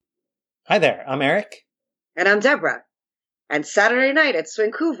Hi there, I'm Eric. And I'm Deborah. And Saturday night at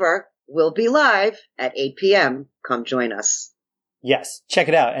Swingcouver, we'll be live at 8 p.m. Come join us. Yes, check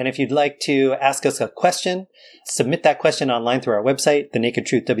it out. And if you'd like to ask us a question, submit that question online through our website,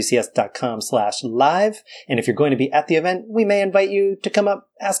 thenakedtruthwcs.com/live. And if you're going to be at the event, we may invite you to come up,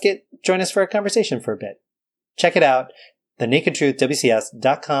 ask it, join us for a conversation for a bit. Check it out,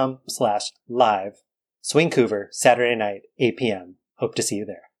 thenakedtruthwcs.com/live. Swingcouver, Saturday night, 8 p.m. Hope to see you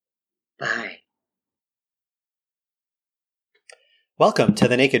there. Bye. Welcome to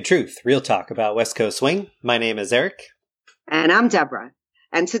The Naked Truth, real talk about West Coast swing. My name is Eric. And I'm Deborah.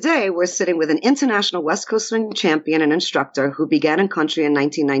 And today we're sitting with an international West Coast swing champion and instructor who began in country in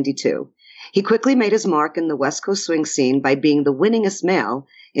 1992. He quickly made his mark in the West Coast swing scene by being the winningest male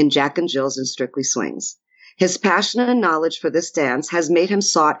in Jack and Jill's and Strictly Swings. His passion and knowledge for this dance has made him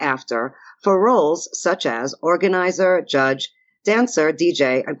sought after for roles such as organizer, judge, dancer,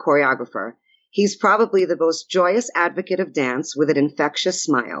 DJ, and choreographer. He's probably the most joyous advocate of dance with an infectious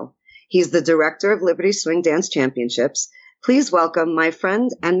smile. He's the director of Liberty Swing Dance Championships. Please welcome my friend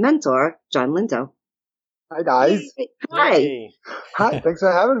and mentor, John Lindo. Hi, guys. Hi. Hey. Hi, thanks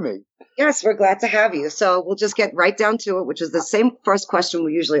for having me. Yes, we're glad to have you. So we'll just get right down to it, which is the same first question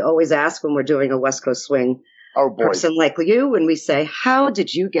we usually always ask when we're doing a West Coast swing Oh, boy. person like you. And we say, how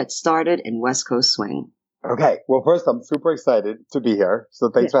did you get started in West Coast swing? Okay. Well, first, I'm super excited to be here.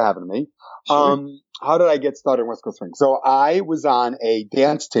 So thanks for having me. Sure. How did I get started in West Coast Swing? So I was on a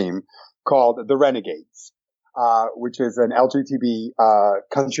dance team called the Renegades, which is an LGBT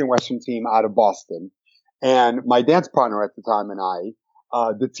country and western team out of Boston. And my dance partner at the time and I,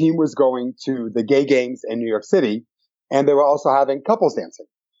 the team was going to the gay games in New York City, and they were also having couples dancing.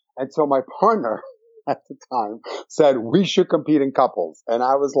 And so my partner at the time said, we should compete in couples. And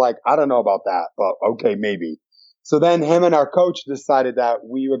I was like, I don't know about that, but okay, maybe. So then him and our coach decided that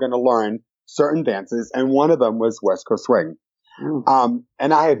we were going to learn certain dances, and one of them was West Coast Swing.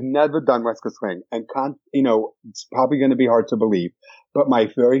 And I have never done West Coast Swing, and it's probably going to be hard to believe, but my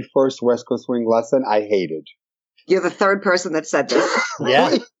very first West Coast Swing lesson, I hated. You're the third person that said this.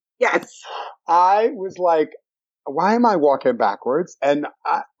 Yeah. Yes. I was like, why am I walking backwards? And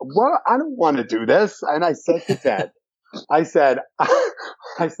I don't want to do this. And I said to Ted, I said,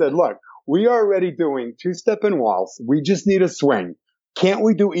 look, we are already doing two-step and waltz. We just need a swing. Can't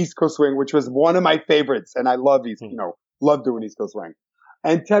we do East Coast Swing, which was one of my favorites? And I love love doing East Coast Swing.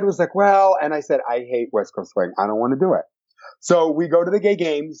 And Ted was like, well, and I said, I hate West Coast Swing. I don't want to do it. So we go to the gay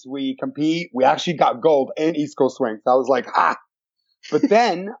games. We compete. We actually got gold in East Coast Swing. So I was like, But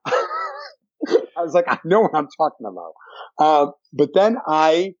then I was like, I know what I'm talking about. But then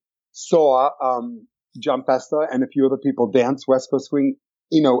I saw John Festa and a few other people dance West Coast Swing,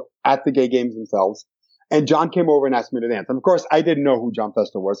 at the gay games themselves. And John came over and asked me to dance. And of course, I didn't know who John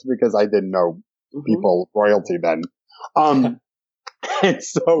Festa was because I didn't know people royalty then. And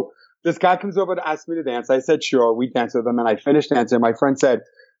so this guy comes over to ask me to dance. I said, sure. We danced with him, and I finished dancing. My friend said,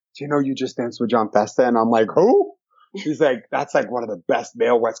 do you know you just danced with John Festa? And I'm like, who? He's like, that's like one of the best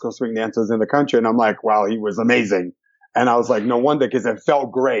male West Coast Swing dancers in the country. And I'm like, wow, he was amazing. And I was like, no wonder, because it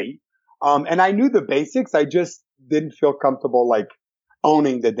felt great. And I knew the basics. I just didn't feel comfortable like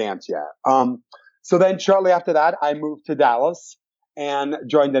owning the dance yet. So then shortly after that, I moved to Dallas and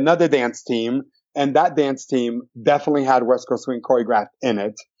joined another dance team. And that dance team definitely had West Coast Swing choreographed in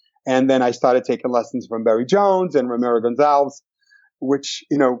it. And then I started taking lessons from Barry Jones and Ramiro Gonzalez, which,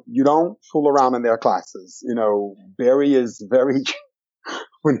 you don't fool around in their classes. Barry is very,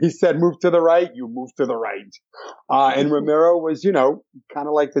 when he said move to the right, you move to the right. And Ramiro was, kind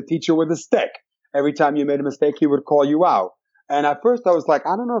of like the teacher with a stick. Every time you made a mistake, he would call you out. And at first I was like,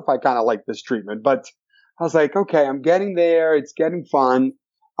 I don't know if I kind of like this treatment, but I was like, okay, I'm getting there. It's getting fun.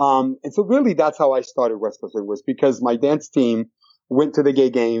 And so really that's how I started West Coast Swing, was because my dance team went to the gay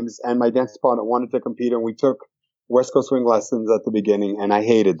games and my dance partner wanted to compete, and we took West Coast Swing lessons at the beginning, and I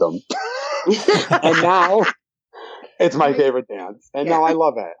hated them. And now it's my favorite dance. And now I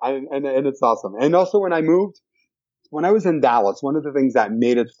love it. And it's awesome. And also when I was in Dallas, one of the things that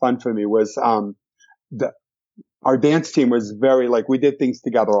made it fun for me was, our dance team was very we did things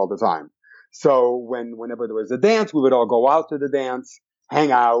together all the time. So whenever there was a dance, we would all go out to the dance,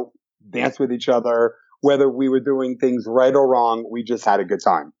 hang out, dance with each other. Whether we were doing things right or wrong, we just had a good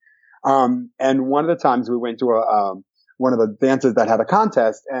time. And one of the times we went to one of the dances that had a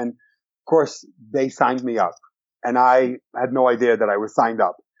contest, and of course they signed me up, and I had no idea that I was signed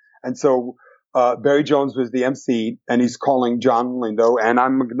up. And so, Barry Jones was the MC, and he's calling John Lindo, and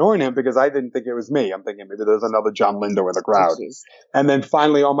I'm ignoring him because I didn't think it was me. I'm thinking maybe there's another John Lindo in the crowd. And then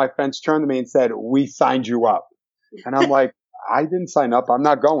finally all my friends turned to me and said, we signed you up. And I'm like, I didn't sign up. I'm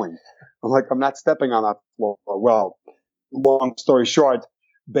not going. I'm like, I'm not stepping on that floor. Well, long story short,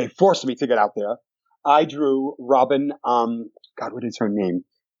 they forced me to get out there. I drew Robin, God, what is her name?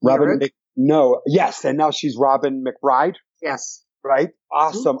 Robin, yes. And now she's Robin McBride. Yes. Right?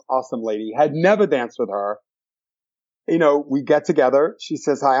 Awesome, awesome lady. Had never danced with her. We get together. She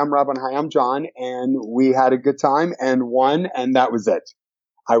says, hi, I'm Robin. Hi, I'm John. And we had a good time and won. And that was it.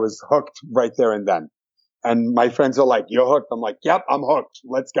 I was hooked right there and then. And my friends are like, you're hooked. I'm like, yep, I'm hooked.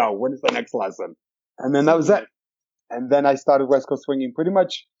 Let's go. When is the next lesson? And then that was it. And then I started West Coast swinging pretty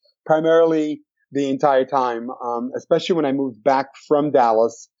much primarily the entire time. Especially when I moved back from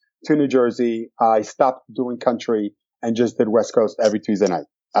Dallas to New Jersey, I stopped doing country and just did West Coast every Tuesday night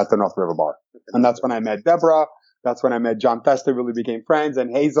at the North River Bar. And that's when I met Deborah. That's when I met John Festa, really became friends,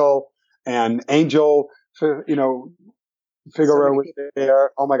 and Hazel and Angel, Figaro was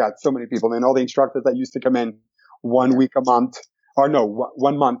there. Oh my God, so many people. And all the instructors that used to come in 1 week a month, or no,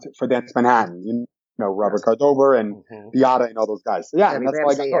 1 month for Dance Manhattan. Robert Cardover and Beata and all those guys. So yeah, and that's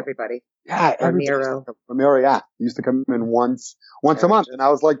why I got everybody. Yeah, Ramiro, yeah. He used to come in once a month. And I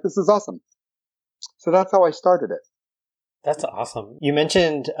was like, this is awesome. So that's how I started it. That's awesome. You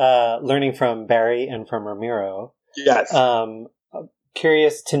mentioned learning from Barry and from Ramiro. Yes.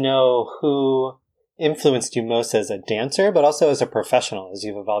 Curious to know who influenced you most as a dancer, but also as a professional as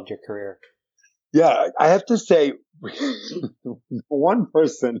you've evolved your career. Yeah, I have to say, one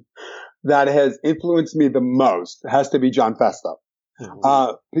person that has influenced me the most has to be John Festa.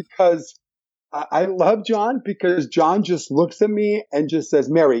 Because I love John because John just looks at me and just says,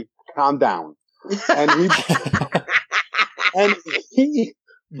 Mary, calm down. And he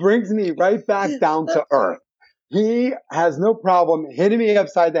brings me right back down to earth. He has no problem hitting me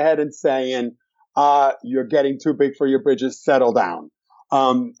upside the head and saying, you're getting too big for your britches, settle down.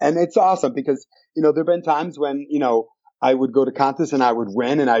 And it's awesome because, there've been times when, I would go to contests and I would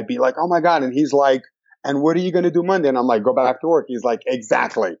win and I'd be like, oh my God. And he's like, and what are you going to do Monday? And I'm like, go back to work. He's like,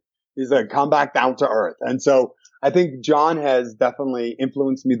 exactly. He's like, come back down to earth. And so I think John has definitely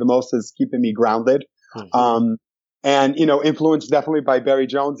influenced me the most as keeping me grounded. And, influenced definitely by Barry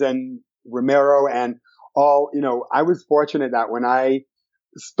Jones and Romero and all, I was fortunate that when I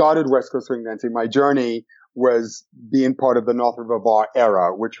started West Coast swing dancing, my journey was being part of the North River Bar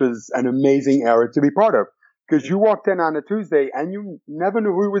era, which was an amazing era to be part of. Because you walked in on a Tuesday and you never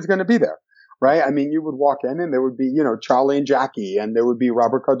knew who was going to be there, right? I mean, you would walk in and there would be, Charlie and Jackie, and there would be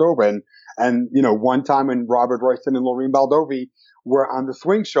Robert Cordova. And one time when Robert Royston and Laureen Baldovi were on the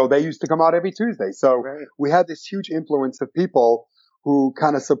swing show, they used to come out every Tuesday. So we had this huge influence of people who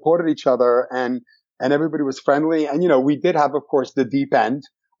kind of supported each other and everybody was friendly. And, we did have, of course, the deep end,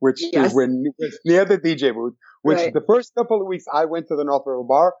 which is when it's near the DJ booth, which the first couple of weeks I went to the North River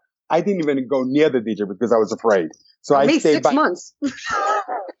Bar, I didn't even go near the DJ booth because I was afraid. So I stayed 6 months.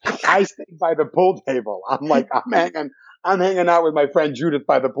 I stayed by the pool table. I'm like, I'm hanging out with my friend Judith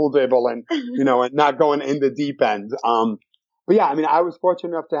by the pool table and, and not going in the deep end. But yeah, I mean, I was fortunate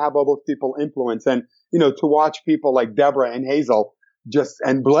enough to have all those people influence and, to watch people like Deborah and Hazel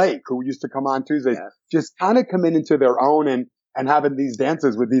and Blake, who used to come on Tuesdays, just kind of come into their own and having these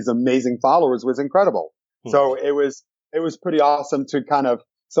dances with these amazing followers was incredible. So it was pretty awesome to kind of,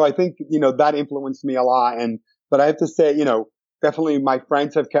 so I think, that influenced me a lot. But I have to say, definitely my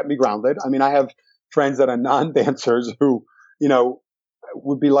friends have kept me grounded. I mean, I have friends that are non-dancers who,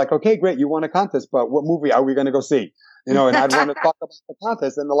 would be like, okay, great, you won a contest, but what movie are we going to go see? And I'd want to talk about the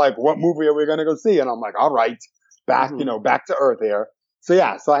contest and they're like, what movie are we going to go see? And I'm like, all right, back to earth here. So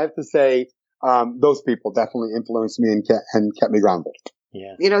yeah, so I have to say, those people definitely influenced me and kept me grounded.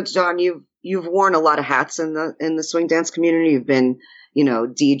 Yeah. John, you've worn a lot of hats in the swing dance community. You've been,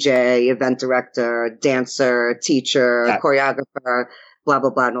 DJ, event director, dancer, teacher, choreographer, blah, blah,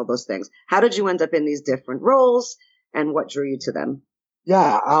 blah, and all those things. How did you end up in these different roles and what drew you to them?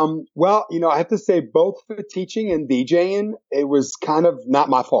 Yeah. Well, I have to say both for teaching and DJing, it was kind of not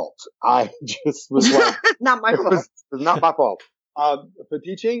my fault. I just was like, not my fault. It was not my fault. For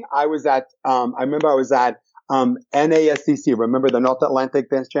teaching, I remember I was at NASDC. Remember the North Atlantic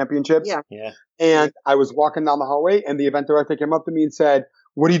Dance Championships? Yeah. And I was walking down the hallway and the event director came up to me and said,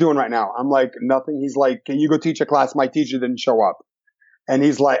 what are you doing right now? I'm like, nothing. He's like, can you go teach a class? My teacher didn't show up. And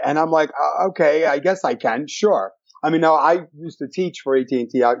he's like, and I'm like, okay, I guess I can. Sure. I mean, now I used to teach for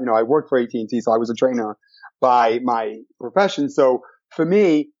AT&T. I worked for AT&T, so I was a trainer by my profession. So for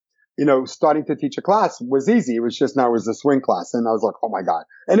me, starting to teach a class was easy. It was just now it was a swing class. And I was like, oh my God.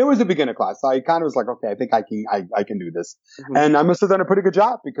 And it was a beginner class. So I kind of was like, okay, I think I can do this. Mm-hmm. And I must have done a pretty good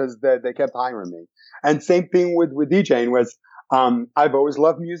job because they kept hiring me. And same thing with DJing was, I've always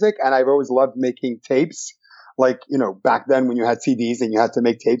loved music and I've always loved making tapes. like, back then when you had CDs and you had to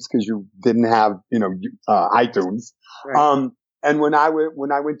make tapes because you didn't have, iTunes. Right. And when I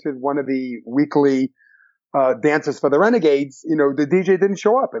went to one of the weekly dances for the Renegades, the DJ didn't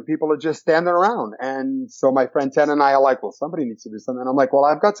show up and people are just standing around. And so my friend Ted and I are like, well, somebody needs to do something. And I'm like, well,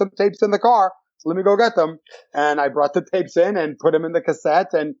 I've got some tapes in the car, so let me go get them. And I brought the tapes in and put them in the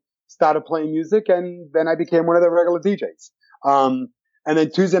cassette and started playing music. And then I became one of the regular DJs. And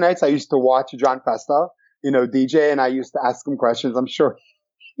then Tuesday nights, I used to watch John Festa, DJ, and I used to ask him questions. I'm sure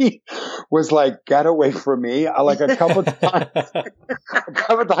he was like, get away from me. Like a couple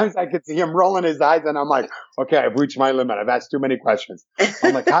times I could see him rolling his eyes and I'm like, okay, I've reached my limit. I've asked too many questions.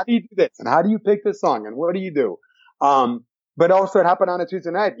 I'm like, how do you do this? And how do you pick this song? And what do you do? But also it happened on a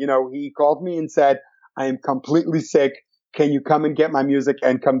Tuesday night. He called me and said, I am completely sick. Can you come and get my music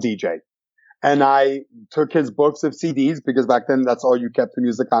and come DJ? And I took his books of CDs because back then that's all you kept the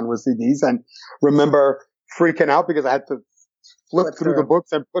music on was CDs. And remember freaking out because I had to flip through the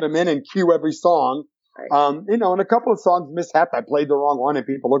books and put them in and cue every song. Right. And a couple of songs mishapped. I played the wrong one and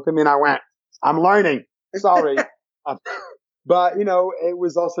people looked at me and I went, I'm learning. Sorry. But, it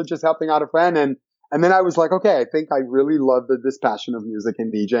was also just helping out a friend. And then I was like, okay, I think I really love this passion of music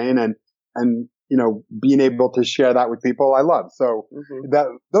and DJing and being able to share that with people I love. So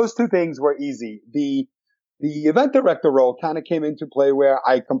those two things were easy. The event director role kind of came into play where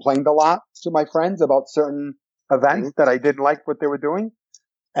I complained a lot to my friends about certain events that I didn't like what they were doing.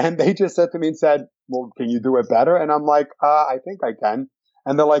 And they just said to me and said, well, can you do it better? And I'm like, I think I can.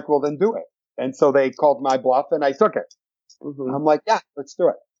 And they're like, well, then do it. And so they called my bluff and I took it. I'm like, yeah, let's do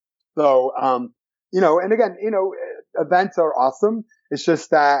it. So, and again, events are awesome. It's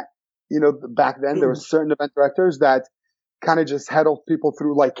just that, back then there were certain event directors that kind of just headled people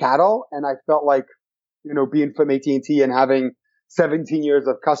through like cattle. And I felt like, being from AT&T and having 17 years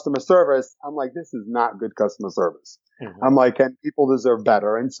of customer service, I'm like, this is not good customer service. I'm like, and people deserve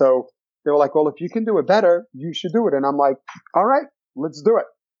better. And so they were like, well, if you can do it better, you should do it. And I'm like, all right, let's do it.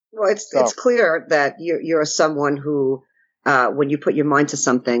 Well, it's clear that you're someone who, when you put your mind to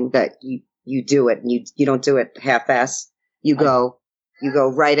something, that you do it and you don't do it half-ass. You go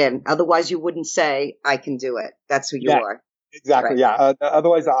right in. Otherwise, you wouldn't say, I can do it. That's who you are. Exactly. Right. Yeah.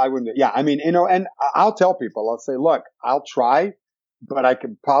 Otherwise, I wouldn't. Yeah. I mean, and I'll tell people, I'll say, look, I'll try, but I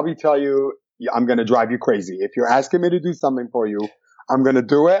can probably tell you, I'm going to drive you crazy. If you're asking me to do something for you, I'm going to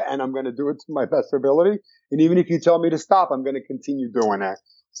do it and I'm going to do it to my best ability. And even if you tell me to stop, I'm going to continue doing it.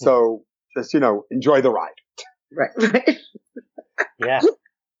 So just, enjoy the ride. Right. Yeah.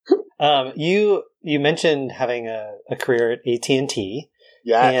 You mentioned having a career at AT&T.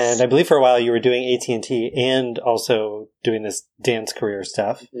 Yes. And I believe for a while you were doing AT&T and also doing this dance career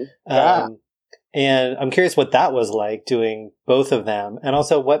stuff. Yeah. And I'm curious what that was like doing both of them. And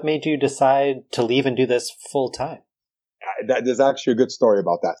also what made you decide to leave and do this full time? There's actually a good story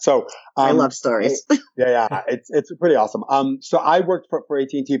about that. So, I love stories. Yeah. It's pretty awesome. So I worked for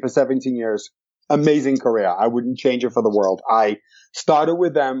AT&T for 17 years. Amazing career. I wouldn't change it for the world. I started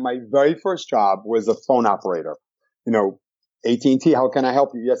with them. My very first job was a phone operator. AT&T, how can I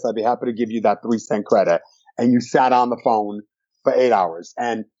help you? Yes, I'd be happy to give you that 3-cent credit. And you sat on the phone for 8 hours.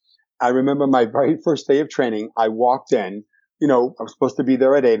 And I remember my very first day of training, I walked in, I was supposed to be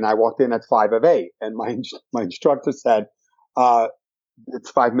there at 8 and I walked in at 5 of 8. And my instructor said, it's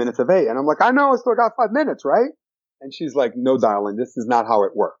 5 minutes of 8. And I'm like, I know, I still got 5 minutes, right? And she's like, no, darling, this is not how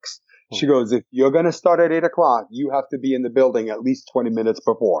it works. She goes, if you're going to start at 8 o'clock, you have to be in the building at least 20 minutes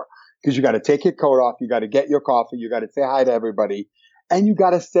before. Because you got to take your coat off, you got to get your coffee, you got to say hi to everybody, and you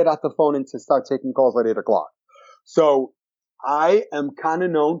got to sit at the phone and to start taking calls at 8 o'clock. So I am kind of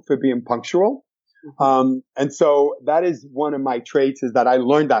known for being punctual. And so that is one of my traits is that I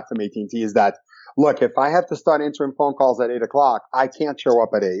learned that from AT&T is that, look, if I have to start answering phone calls at 8 o'clock, I can't show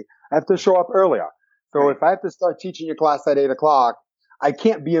up at 8. I have to show up earlier. So if I have to start teaching your class at 8 o'clock, I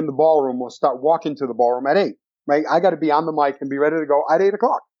can't be in the ballroom or start walking to the ballroom at 8, right? I got to be on the mic and be ready to go at 8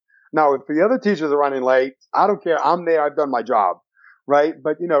 o'clock. Now, if the other teachers are running late, I don't care. I'm there. I've done my job, right?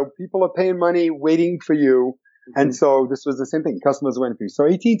 But, people are paying money waiting for you. And so this was the same thing. Customers were waiting for you. So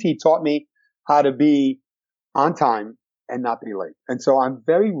AT&T taught me how to be on time and not be late. And so I'm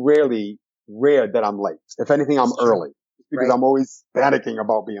very rare that I'm late. If anything, I'm early because I'm always panicking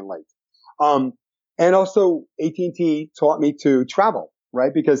about being late. And also AT&T taught me to travel,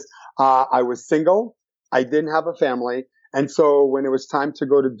 right? Because, I was single. I didn't have a family. And so when it was time to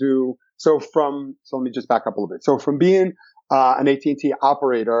go to so let me just back up a little bit. So from being, an AT&T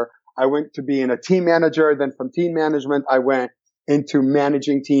operator, I went to being a team manager. Then from team management, I went into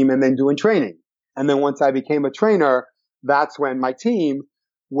managing team and then doing training. And then once I became a trainer, that's when my team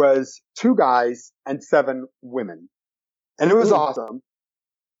was 2 guys and 7 women. And it was awesome.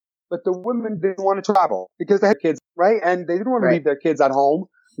 But the women didn't want to travel because they had kids, right? And they didn't want to leave their kids at home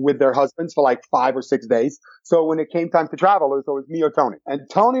with their husbands for like 5 or 6 days. So when it came time to travel, it was always me or Tony. And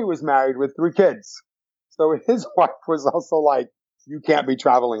Tony was married with 3 kids. So his wife was also like, you can't be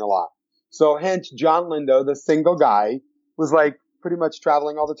traveling a lot. So hence John Lindo, the single guy, was like pretty much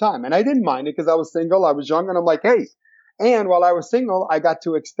traveling all the time. And I didn't mind it because I was single. I was young and I'm like, hey. And while I was single, I got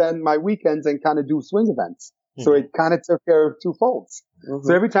to extend my weekends and kind of do swing events. So it kind of took care of 2 folds.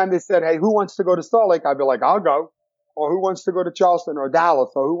 So every time they said, hey, who wants to go to Salt Lake? I'd be like, I'll go. Or who wants to go to Charleston or Dallas?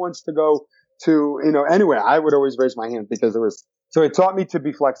 Or who wants to go to, anywhere? I would always raise my hand because so it taught me to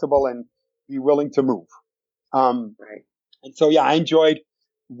be flexible and be willing to move. And so, yeah, I enjoyed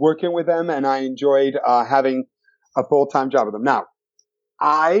working with them and I enjoyed, having a full-time job with them. Now,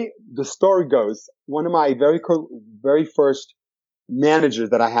 the story goes, one of my very first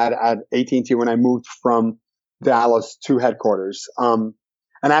managers that I had at AT&T when I moved from Dallas to headquarters. And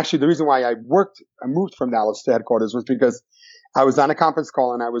actually the reason why I moved from Dallas to headquarters was because I was on a conference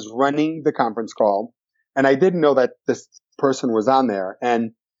call and I was running the conference call and I didn't know that this person was on there.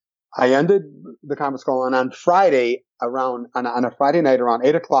 And I ended the conference call and on Friday on a Friday night around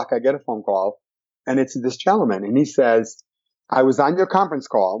 8:00, I get a phone call and it's this gentleman and he says, I was on your conference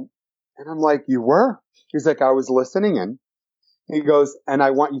call. And I'm like, you were? He's like, I was listening in. He goes, and I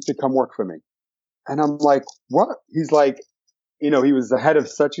want you to come work for me. And I'm like, what? He's like, he was the head of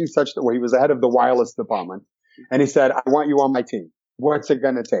such and such, he was the head of the wireless department. And he said, I want you on my team. What's it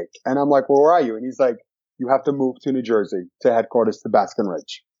going to take? And I'm like, well, where are you? And he's like, you have to move to New Jersey to headquarters to Baskin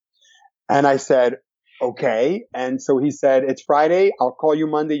Ridge. And I said, okay. And so he said, it's Friday. I'll call you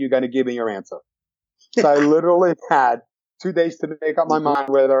Monday. You're going to give me your answer. So I literally had 2 days to make up my mind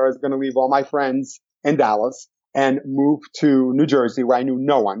whether I was going to leave all my friends in Dallas and move to New Jersey where I knew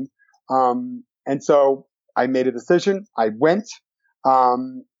no one. And so I made a decision. I went,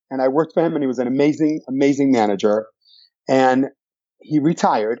 and I worked for him and he was an amazing, amazing manager. And he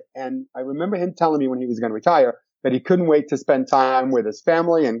retired. And I remember him telling me when he was going to retire that he couldn't wait to spend time with his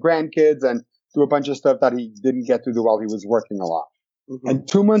family and grandkids and do a bunch of stuff that he didn't get to do while he was working a lot. And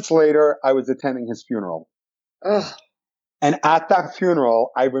 2 months later, I was attending his funeral. And at that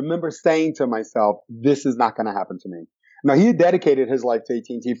funeral, I remember saying to myself, this is not going to happen to me. Now, he had dedicated his life to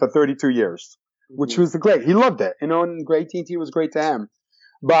AT&T for 32 years, which was great. He loved it, and AT&T was great to him.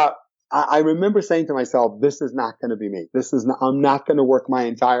 But I remember saying to myself, this is not going to be me. I'm not going to work my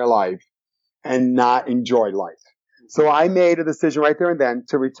entire life and not enjoy life. So I made a decision right there and then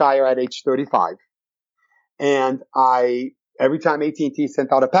to retire at age 35. And every time AT&T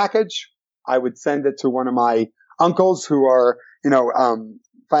sent out a package, I would send it to one of my uncles who are,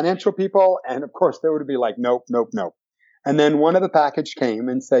 financial people. And of course, they would be like, nope, nope, nope. And then one of the package came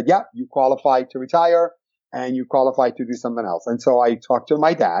and said, yeah, you qualify to retire and you qualify to do something else. And so I talked to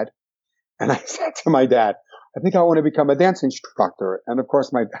my dad and I said to my dad, I think I want to become a dance instructor. And of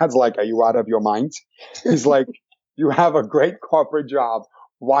course, my dad's like, are you out of your mind? He's like, you have a great corporate job.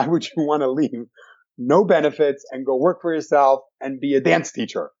 Why would you want to leave no benefits and go work for yourself and be a dance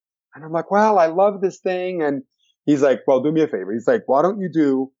teacher? And I'm like, well, I love this thing. And he's like, well, do me a favor. He's like, why don't you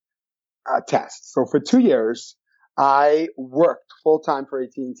do a test? So for 2 years, I worked full-time for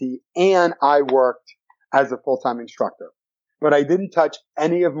AT&T and I worked as a full-time instructor, but I didn't touch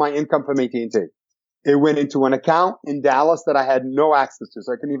any of my income from AT&T. It went into an account in Dallas that I had no access to,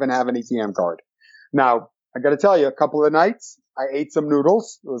 so I couldn't even have an ATM card. Now, I got to tell you, a couple of nights, I ate some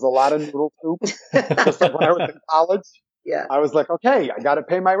noodles. There was a lot of noodle soup. Just like when I was in college. Yeah. I was like, okay, I got to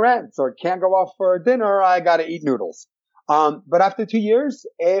pay my rent, so I can't go off for dinner. I got to eat noodles. But after 2 years,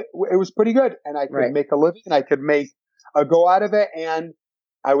 it was pretty good, and I could make a living, and I could make a go out of it, and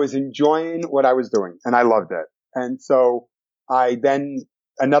I was enjoying what I was doing, and I loved it. And so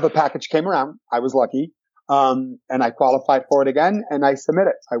another package came around. I was lucky, and I qualified for it again, and I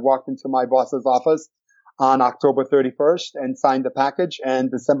submitted. I walked into my boss's office on October 31st and signed the package, and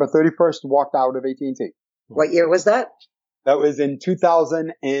December 31st walked out of AT&T. What year was that? That was in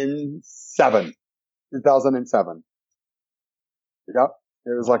 2007. 2007. Yep.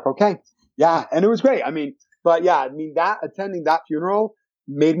 It was like, okay. Yeah. And it was great. Attending that funeral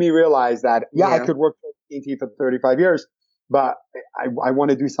made me realize that, I could work for AT&T for 35 years, but I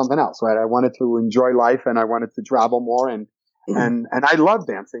want to do something else, right? I wanted to enjoy life and I wanted to travel more and I loved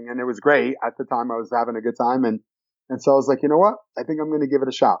dancing and it was great. At the time I was having a good time. And so I was like, you know what? I think I'm going to give it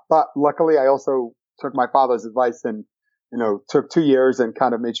a shot. But luckily I also took my father's advice and, took 2 years and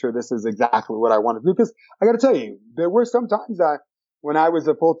kind of made sure this is exactly what I want to do. Because I got to tell you, there were some times that when I was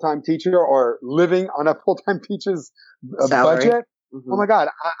a full-time teacher or living on a full-time teacher's budget, oh my God,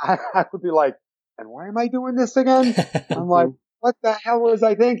 I would be like, and why am I doing this again? I'm like, what the hell was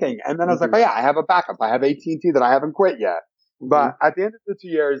I thinking? And then I was like, oh yeah, I have a backup. I have AT&T that I haven't quit yet. But at the end of the 2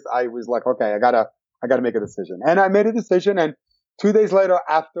 years, I was like, okay, I gotta make a decision. And I made a decision. And 2 days later,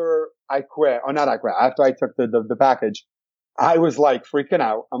 after I quit, or not I quit, after I took the package, I was like freaking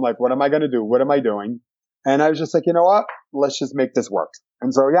out. I'm like, what am I going to do? What am I doing? And I was just like, you know what? Let's just make this work.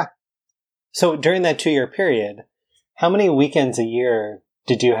 And so, yeah. So during that 2-year period, how many weekends a year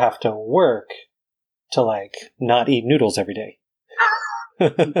did you have to work to like not eat noodles every day?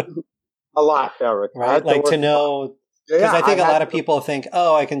 A lot, Eric. Right? Like to know, because I think a lot of people think,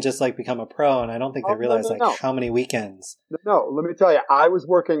 oh, I can just like become a pro. And I don't think they realize how many weekends. No, let me tell you, I was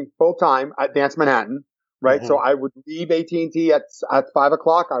working full time at Dance Manhattan. Right. So I would leave AT&T at 5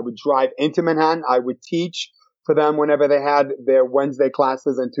 o'clock. I would drive into Manhattan. I would teach for them whenever they had their Wednesday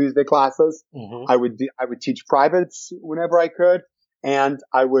classes and Tuesday classes. I would teach privates whenever I could. And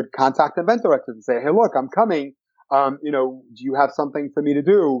I would contact event directors and say, hey, look, I'm coming. Do you have something for me to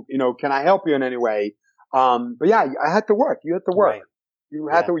do? Can I help you in any way? But yeah, I had to work. You had to work. Right. You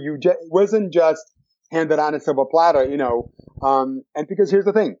had to, it wasn't just handed on a silver platter, and because here's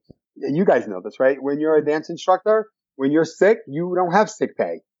the thing. You guys know this, right? When you're a dance instructor, when you're sick, you don't have sick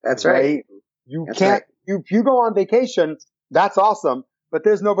pay. That's right. You can't, if you go on vacation, that's awesome, but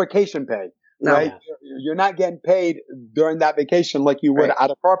there's no vacation pay, right? You're not getting paid during that vacation like you would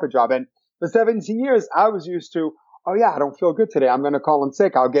at a corporate job. And for 17 years, I was used to, oh yeah, I don't feel good today. I'm going to call in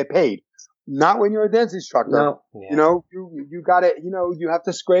sick. I'll get paid. Not when you're a dance instructor. No. Yeah. You got it. You have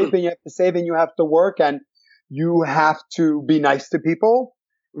to scrape and you have to save and you have to work and you have to be nice to people.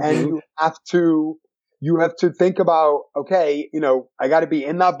 And you have to think about, okay, I got to be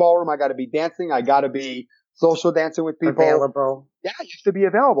in that ballroom. I got to be dancing. I got to be social dancing with people. Available. Yeah, you have to be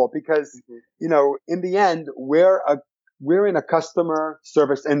available because, in the end, we're in a customer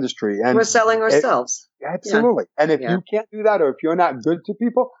service industry and we're selling ourselves. Absolutely. Yeah. And if you can't do that or if you're not good to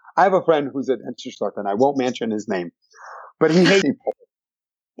people, I have a friend who's a dance instructor and I won't mention his name, but he hates people.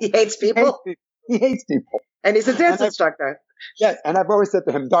 He hates people? He hates people. And he's a dance instructor. Yes, and I've always said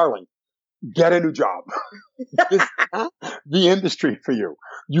to him, darling, get a new job. This is not the industry for you.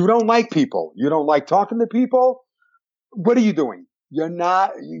 You don't like people. You don't like talking to people. What are you doing?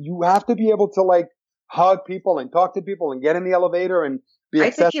 You have to be able to like hug people and talk to people and get in the elevator and be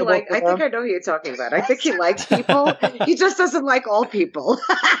accessible to them. I think I know who you're talking about. I think he likes people. He just doesn't like all people.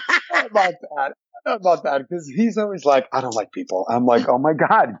 About that, because he's always like, I don't like people. I'm like, oh my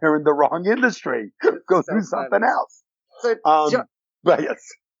God, you're in the wrong industry. Go do something else. So, but yes,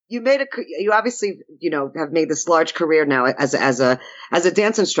 you obviously, have made this large career now as a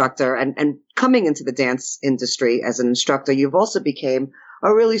dance instructor and coming into the dance industry as an instructor, you've also became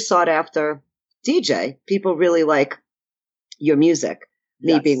a really sought after DJ. People really like your music,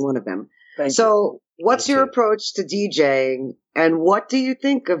 me being one of them. So what's your approach to DJing and what do you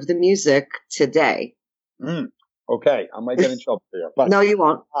think of the music today? Okay. I might get in trouble here, but no, you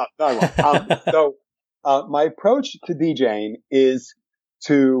won't. No, I won't. My approach to DJing is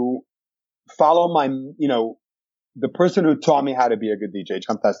to follow the person who taught me how to be a good DJ,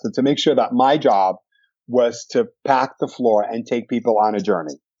 John Lindo, to make sure that my job was to pack the floor and take people on a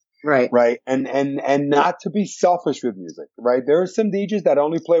journey. Right. Right. And not to be selfish with music. Right. There are some DJs that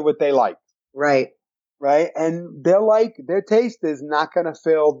only play what they like. Right. Right. And their taste is not going to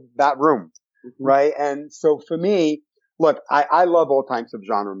fill that room. Right. And so for me, look, I love all types of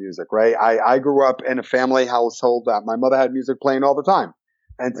genre music, right? I grew up in a family household that my mother had music playing all the time.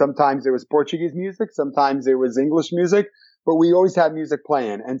 And sometimes it was Portuguese music, sometimes it was English music, but we always had music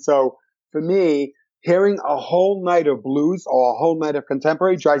playing. And so for me, hearing a whole night of blues or a whole night of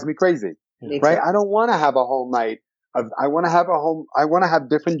contemporary drives me crazy, right? I don't want to have a whole night I want to have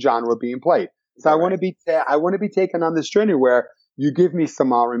different genre being played. So I want to be taken on this journey where you give me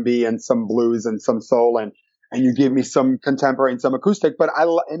some R&B and some blues and some soul and you give me some contemporary and some acoustic, but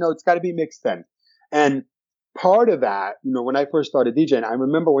it's got to be mixed in. And part of that, when I first started DJing, I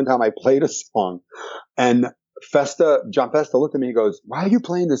remember one time I played a song and John Festa looked at me, he goes, why are you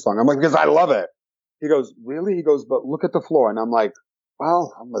playing this song? I'm like, because I love it. He goes, really? He goes, but look at the floor. And I'm like,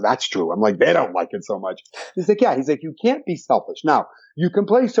 well, that's true. I'm like, they don't like it so much. He's like, yeah. He's like, you can't be selfish. Now, you can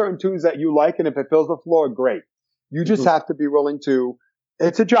play certain tunes that you like, and if it fills the floor, great. You just have to be willing to.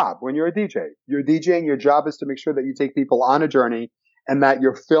 It's a job when you're a DJ. You're DJing. Your job is to make sure that you take people on a journey and that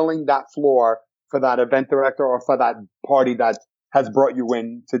you're filling that floor for that event director or for that party that has brought you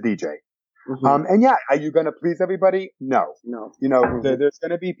in to DJ. And yeah, are you going to please everybody? No. There's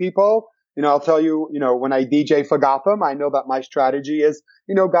going to be people. I'll tell you, when I DJ for Gotham, I know that my strategy is,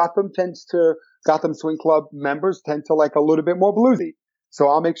 Gotham tends to Gotham Swing Club members tend to like a little bit more bluesy. So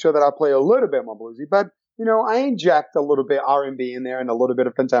I'll make sure that I play a little bit more bluesy, but I inject a little bit R&B in there and a little bit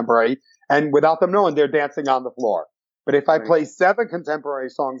of contemporary, and without them knowing, they're dancing on the floor. But if I play 7 contemporary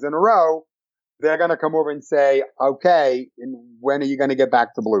songs in a row, they're going to come over and say, okay, and when are you going to get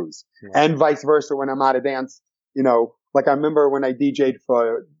back to blues? Yeah. And vice versa when I'm out of dance. Like I remember when I DJ'd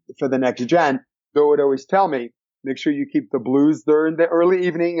for the Next Gen, they would always tell me, make sure you keep the blues during the early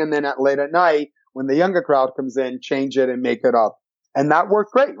evening, and then late at night, when the younger crowd comes in, change it and make it up. And that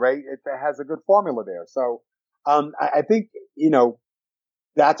worked great, right? It has a good formula there. So I think,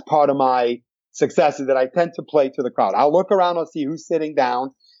 that's part of my success is that I tend to play to the crowd. I'll look around, I'll see who's sitting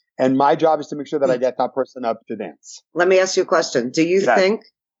down, and my job is to make sure that I get that person up to dance. Let me ask you a question. Do you think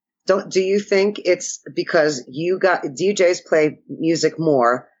it's because DJs play music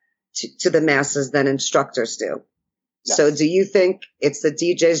more to the masses than instructors do? Yes. So do you think it's the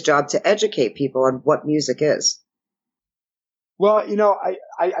DJ's job to educate people on what music is? Well,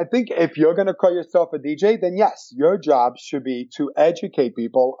 I think if you're going to call yourself a DJ, then yes, your job should be to educate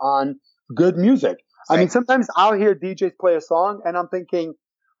people on good music. Right. I mean, sometimes I'll hear DJs play a song and I'm thinking,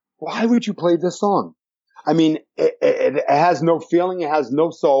 why would you play this song? I mean, it has no feeling. It has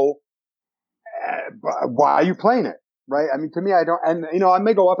no soul. Why are you playing it? Right. I mean, to me, I don't, and I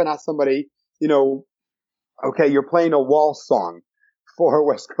may go up and ask somebody, okay, you're playing a waltz song for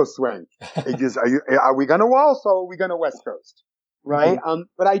West Coast Swing. Are we going to waltz or are we going to West Coast? Right. Mm-hmm.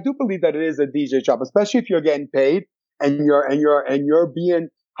 But I do believe that it is a DJ job, especially if you're getting paid and you're being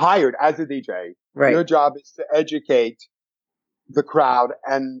hired as a DJ. Right. Your job is to educate the crowd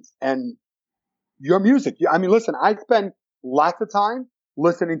and your music. I mean, listen, I spend lots of time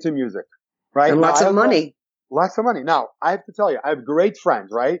listening to music, right? And lots of money. Lots of money. Now, I have to tell you, I have great friends,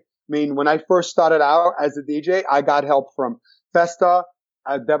 right? I mean, when I first started out as a DJ, I got help from Festa.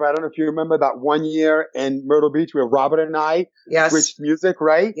 Deborah, I don't know if you remember that one year in Myrtle Beach where Robert and I switched music,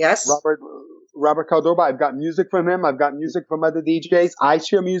 right? Yes. Robert Caldoba, I've got music from him. I've got music from other DJs. I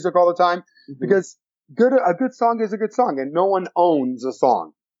share music all the time because a good song is a good song and no one owns a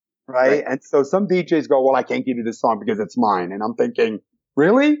song, right? And so some DJs go, well, I can't give you this song because it's mine. And I'm thinking,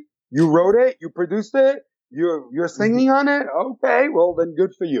 really? You wrote it? You produced it? You're singing on it? Okay, well then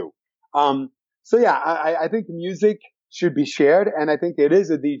good for you. So yeah, I think music should be shared, and I think it is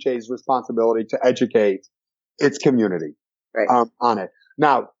a DJ's responsibility to educate its community on it.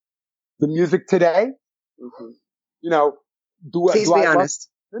 Now, the music today, please be honest.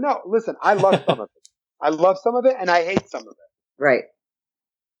 No, listen, I love some of it. I love some of it, and I hate some of it. Right.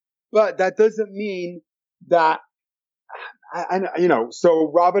 But that doesn't mean that,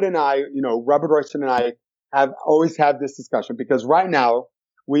 so Robert Royston and I have always had this discussion because right now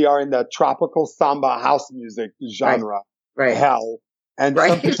we are in the tropical samba house music genre. Right. Hell. And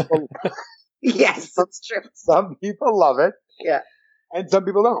some people, yes, that's true. Some people love it. Yeah. And some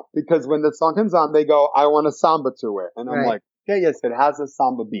people don't because when the song comes on, they go, I want a samba to it. And I'm like, okay, yes, it has a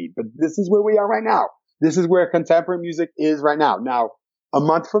samba beat, but this is where we are right now. This is where contemporary music is right now. Now, a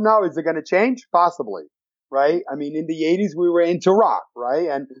month from now, is it going to change? Possibly. Right? I mean, in the 80s, we were into rock, right?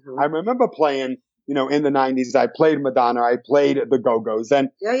 And I remember playing, in the 90s, I played Madonna, I played the Go-Go's, and,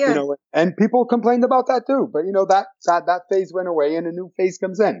 and people complained about that too. But, that phase went away and a new phase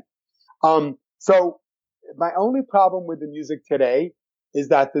comes in. So my only problem with the music today is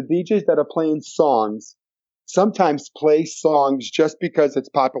that the DJs that are playing songs sometimes play songs just because it's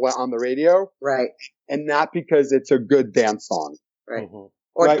popular on the radio. Right. And not because it's a good dance song. Right.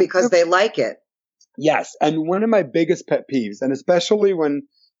 Or because they like it. Yes. And one of my biggest pet peeves, and especially when,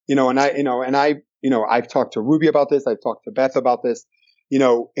 I've talked to Ruby about this. I've talked to Beth about this.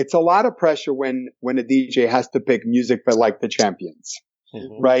 It's a lot of pressure when a DJ has to pick music for like the champions.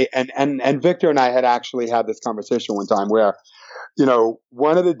 Right. And Victor and I had actually had this conversation one time where,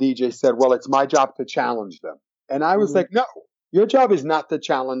 one of the DJs said, well, it's my job to challenge them. And I was like, no, your job is not to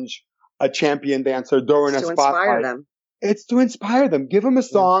challenge a champion dancer during a spotlight. Inspire them. It's to inspire them. Give them a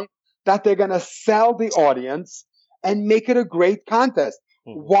song that they're going to sell the audience and make it a great contest.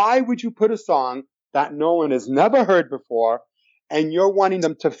 Why would you put a song that no one has never heard before and you're wanting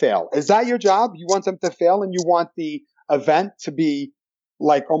them to fail? Is that your job? You want them to fail and you want the event to be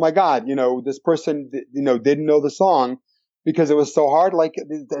like, oh my God, this person, didn't know the song because it was so hard. Like,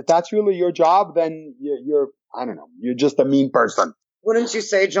 if that's really your job, then you're just a mean person. Wouldn't you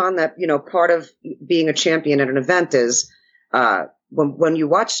say, John, that, part of being a champion at an event is, when you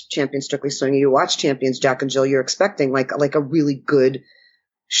watch Champions Strictly Swing, you watch Champions Jack and Jill, you're expecting like a really good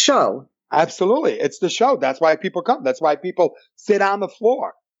show. Absolutely. It's the show. That's why people come. That's why people sit on the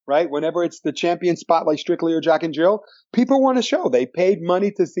floor, right? Whenever it's the champion spot like Strictly or Jack and Jill, people want a show. They paid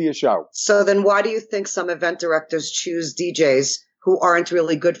money to see a show. So then why do you think some event directors choose DJs who aren't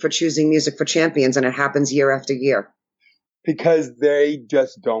really good for choosing music for champions, and it happens year after year? Because they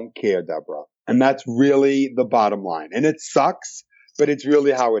just don't care, Deborah. And that's really the bottom line. And it sucks, but it's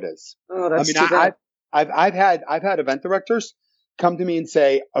really how it is. Oh, that's too bad. I've had event directors come to me and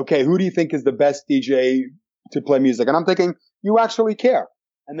say, okay, who do you think is the best DJ to play music? And I'm thinking, you actually care.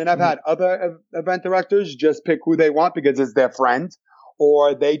 And then I've had other event directors just pick who they want because it's their friend,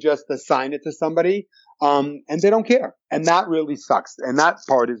 or they just assign it to somebody, and they don't care. And that really sucks. And that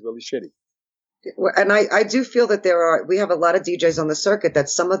part is really shitty. And I do feel that we have a lot of DJs on the circuit that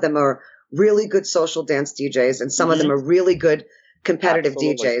some of them are really good social dance DJs and some of them are really good competitive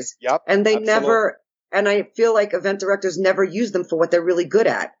DJs. Yep. And they and I feel like event directors never use them for what they're really good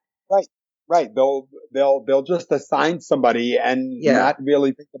at. Right. They'll just assign somebody and not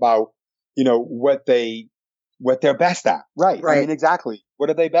really think about, what they're best at. Right. I mean, exactly. What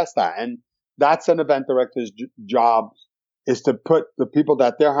are they best at? And that's an event director's job, is to put the people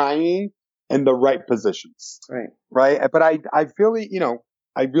that they're hiring in the right positions. Right. But I feel,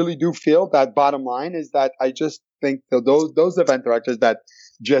 I really do feel that bottom line is that I just think that those event directors that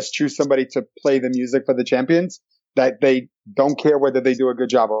just choose somebody to play the music for the champions, that they don't care whether they do a good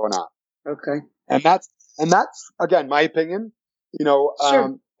job or not. Okay. And that's again, my opinion,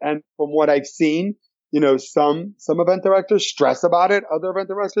 Sure. And from what I've seen, some event directors stress about it. Other event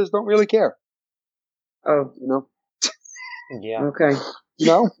directors don't really care. Oh, Yeah. Okay.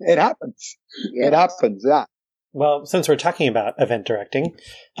 It happens. Yeah. It happens. Yeah. Well, since we're talking about event directing,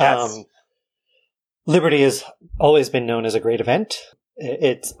 Yes. Liberty has always been known as a great event.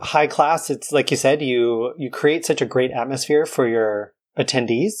 It's high class. It's like you said, you create such a great atmosphere for your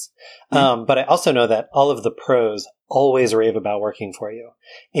attendees. But I also know that all of the pros always rave about working for you.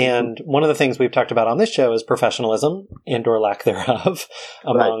 And one of the things we've talked about on this show is professionalism and or lack thereof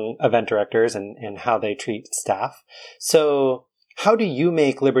among event directors and how they treat staff. So how do you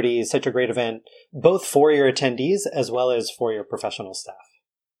make Liberty such a great event, both for your attendees as well as for your professional staff?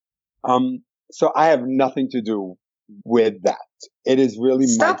 So I have nothing to do with that. It is really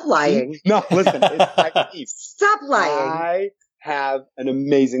Stop lying. No, listen, it's my team. Stop lying. I have an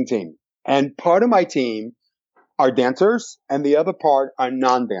amazing team. And part of my team are dancers and the other part are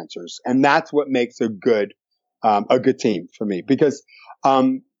non-dancers. And that's what makes a good team for me. Because,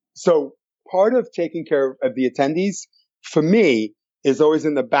 so part of taking care of the attendees for me is always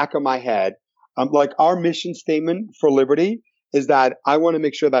in the back of my head. Like our mission statement for Liberty is that I want to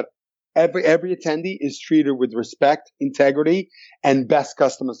make sure that every attendee is treated with respect, integrity, and best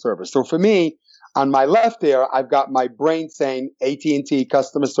customer service. So for me, on my left there, I've got my brain saying AT&T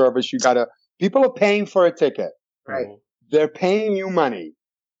customer service. People are paying for a ticket. Right. They're paying you money.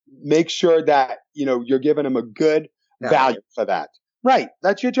 Make sure that, you're giving them a good value for that. Right.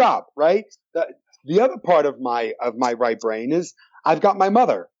 That's your job, right? The other part of my right brain is I've got my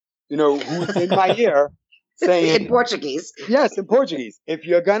mother, who's in my ear saying in Portuguese. Yes, in Portuguese. If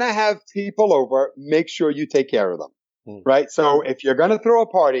you're going to have people over, make sure you take care of them. Right? So if you're going to throw a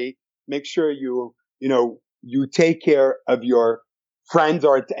party, make sure you take care of your friends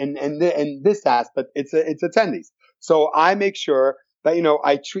and this aspect, it's attendees. So I make sure that,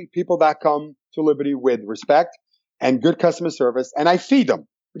 I treat people that come to Liberty with respect and good customer service, and I feed them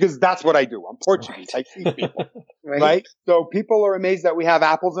because that's what I do. I'm Portuguese. I feed people. Right? So people are amazed that we have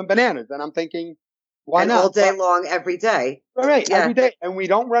apples and bananas, and I'm thinking, why not? All day long, every day. Right, every day. And we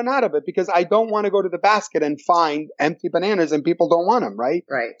don't run out of it because I don't want to go to the basket and find empty bananas and people don't want them, right?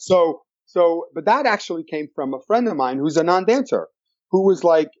 Right. So, but that actually came from a friend of mine who's a non-dancer who was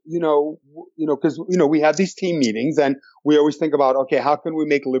like, because, we have these team meetings and we always think about, okay, how can we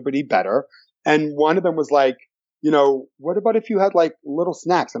make Liberty better? And one of them was like, what about if you had like little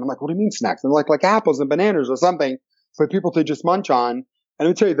snacks? And I'm like, what do you mean snacks? And like apples and bananas or something for people to just munch on. And let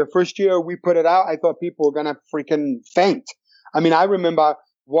me tell you, the first year we put it out, I thought people were going to freaking faint. I mean, I remember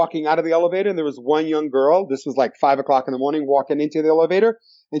walking out of the elevator and there was one young girl. This was like 5 o'clock in the morning walking into the elevator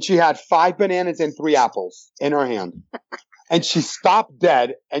and she had 5 bananas and 3 apples in her hand. And she stopped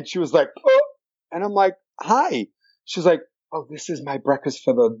dead and she was like, oh, and I'm like, hi. She's like, oh, this is my breakfast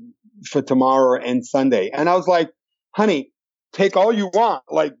for tomorrow and Sunday. And I was like, honey, take all you want.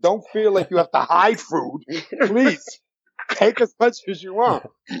 Like, don't feel like you have to hide food. Please. Take as much as you want,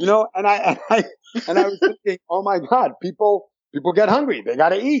 and I was thinking, oh my God, people get hungry. They got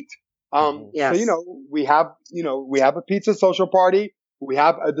to eat. Yes. So, we have a pizza social party. We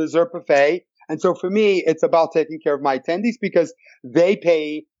have a dessert buffet. And so for me, it's about taking care of my attendees because they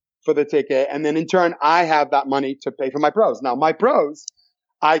pay for the ticket. And then in turn, I have that money to pay for my pros. Now, my pros,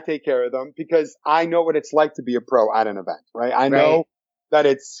 I take care of them because I know what it's like to be a pro at an event, right? I know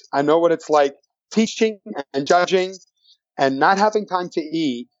I know what it's like teaching and judging and not having time to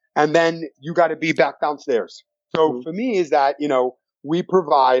eat. And then you got to be back downstairs. So for me is that, we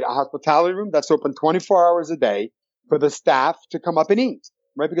provide a hospitality room that's open 24 hours a day for the staff to come up and eat,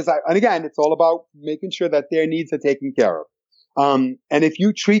 right? Because and again, it's all about making sure that their needs are taken care of. And if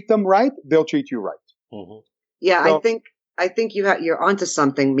you treat them right, they'll treat you right. Mm-hmm. Yeah, so, I think you're onto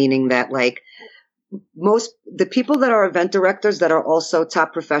something, meaning that like most the people that are event directors that are also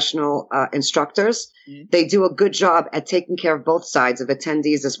top professional instructors, they do a good job at taking care of both sides of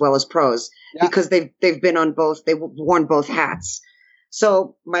attendees as well as pros because they've been on both, they've worn both hats.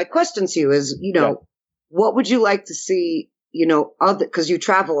 So my question to you is, what would you like to see, because you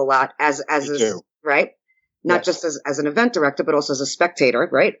travel a lot as right? Not just as an event director, but also as a spectator,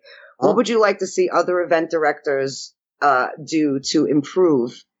 right? What would you like to see other event directors do to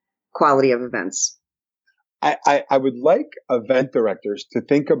improve quality of events? I would like event directors to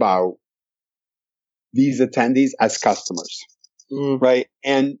think about these attendees as customers, right?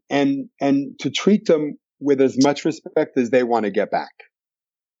 And to treat them with as much respect as they want to get back,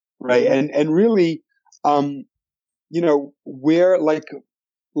 right? And really, we're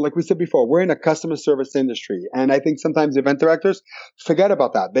like we said before, we're in a customer service industry. And I think sometimes event directors forget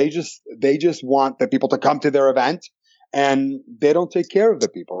about that. They just want the people to come to their event and they don't take care of the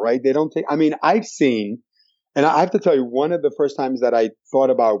people, right? I've seen, and I have to tell you, one of the first times that I thought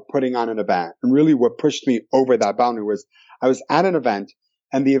about putting on an event, and really what pushed me over that boundary was I was at an event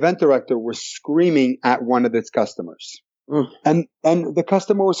and the event director was screaming at one of its customers. And the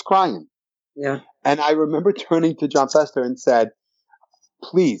customer was crying. Yeah. And I remember turning to John Fester and said,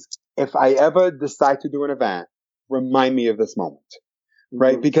 please, if I ever decide to do an event, remind me of this moment,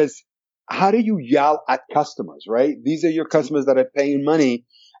 right? Because how do you yell at customers, right? These are your customers that are paying money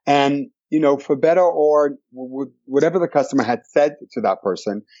and, for better or whatever the customer had said to that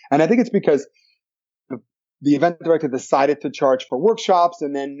person. And I think it's because the event director decided to charge for workshops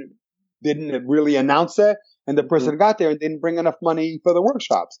and then didn't really announce it. And the person got there and didn't bring enough money for the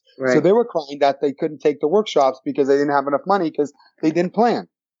workshops. Right. So they were crying that they couldn't take the workshops because they didn't have enough money because they didn't plan.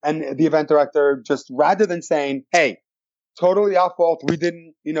 And the event director just, rather than saying, hey, totally our fault. We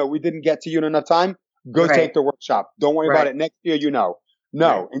didn't get to you in enough time. Go take the workshop. Don't worry about it. Next year, No.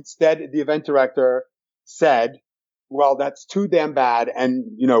 Right. Instead, the event director said, well, that's too damn bad. And,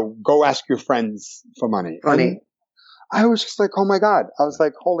 go ask your friends for money. And I was just like, oh my God. I was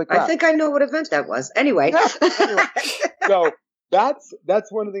like, holy crap. I think I know what event that was. Anyway. Anyway. So that's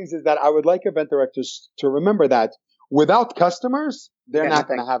one of the things is that I would like event directors to remember that without customers, they're not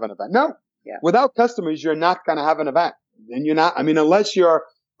going to have an event. No. Yeah. Without customers, you're not going to have an event. And you're not, unless you're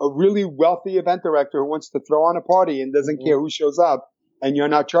a really wealthy event director who wants to throw on a party and doesn't care who shows up and you're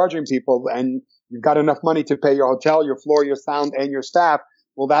not charging people and you've got enough money to pay your hotel, your floor, your sound, and your staff.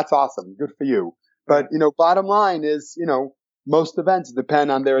 Well, that's awesome. Good for you. But, bottom line is, most events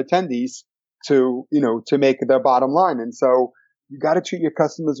depend on their attendees to make their bottom line. And so you got to treat your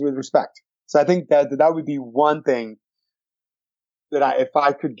customers with respect. So I think that would be one thing that if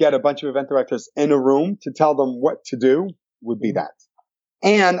I could get a bunch of event directors in a room to tell them what to do would be that.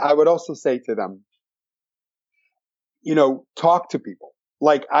 And I would also say to them, talk to people.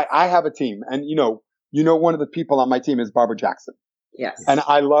 Like I have a team and, one of the people on my team is Barbara Jackson. Yes. And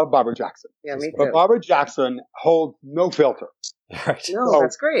I love Barbara Jackson. Yeah, me too. But Barbara Jackson holds no filter. Right. No,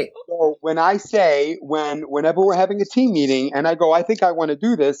 that's great. So when I say, whenever we're having a team meeting and I go, I think I want to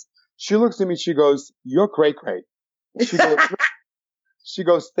do this, she looks at me, she goes, you're great. She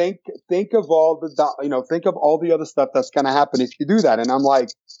goes, think of all the other stuff that's going to happen if you do that. And I'm like,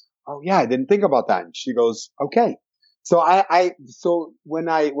 oh yeah, I didn't think about that. And she goes, okay. So so when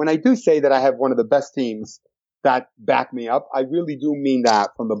I do say that I have one of the best teams that back me up, I really do mean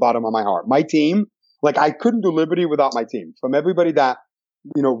that from the bottom of my heart. My team, like I couldn't do Liberty without my team. From everybody that,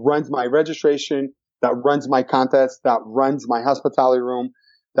 runs my registration, that runs my contest, that runs my hospitality room,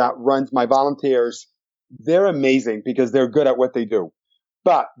 that runs my volunteers. They're amazing because they're good at what they do.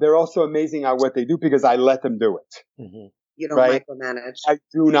 But they're also amazing at what they do because I let them do it. Mm-hmm. You don't micromanage. I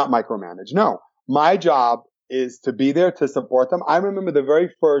do not micromanage. No, my job is to be there to support them. I remember the very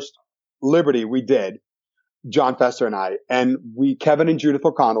first Liberty we did, John Fester and I, and Kevin and Judith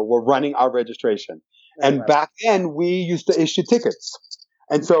O'Connell were running our registration. And back then we used to issue tickets.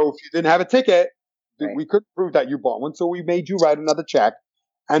 And so if you didn't have a ticket, we couldn't prove that you bought one. So we made you write another check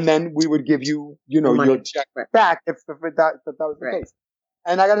and then we would give you, your check back if that was the case.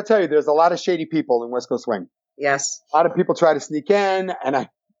 And I got to tell you, there's a lot of shady people in West Coast Swing. Yes. A lot of people try to sneak in and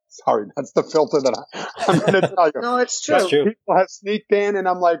Sorry, that's the filter that I'm going to tell you. No, it's true. That's true. People have sneaked in, and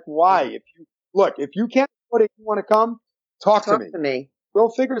I'm like, why? If you can't afford it, you want to come, talk to me. We'll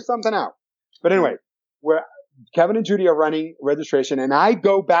figure something out. But anyway, Kevin and Judy are running registration, and I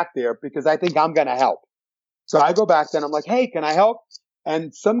go back there because I think I'm going to help. So I go back there, and I'm like, hey, can I help?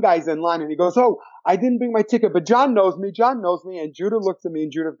 And some guy's in line, and he goes, oh, I didn't bring my ticket, but John knows me. And Judith looks at me,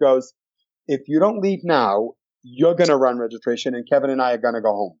 and Judith goes, if you don't leave now, you're going to run registration, and Kevin and I are going to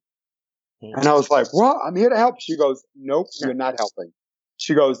go home. And I was like, well, I'm here to help. She goes, nope, you're not helping.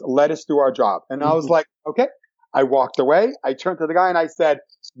 She goes, let us do our job. And I was like, okay. I walked away. I turned to the guy and I said,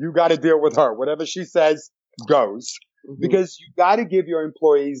 you got to deal with her. Whatever she says goes. Because you got to give your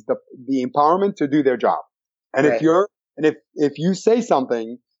employees the empowerment to do their job. And if you say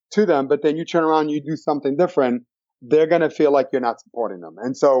something to them, but then you turn around and you do something different, they're going to feel like you're not supporting them.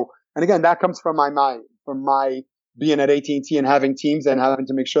 And again, that comes from my being at AT&T and having teams and having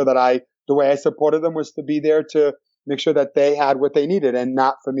to make sure that the way I supported them was to be there to make sure that they had what they needed and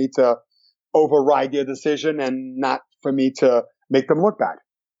not for me to override their decision and not for me to make them look bad.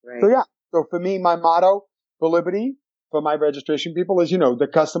 Right. So for me, my motto for Liberty, for my registration people is, the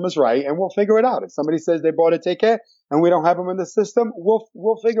customer's right and we'll figure it out. If somebody says they bought a ticket and we don't have them in the system,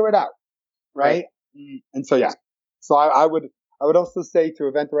 we'll figure it out. Right. And so I would also say to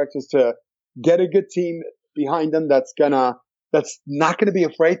event directors to get a good team behind them that's not going to be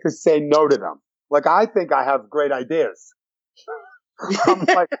afraid to say no to them. Like, I think I have great ideas.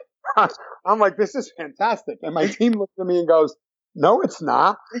 I'm like, this is fantastic. And my team looks at me and goes, no, it's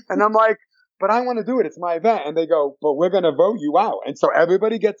not. And I'm like, but I want to do it. It's my event. And they go, but we're going to vote you out. And so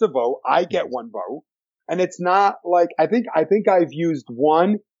everybody gets a vote. I get one vote. And it's not like, I think I've used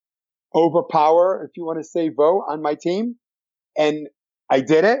one overpower, if you want to say, vote on my team. And I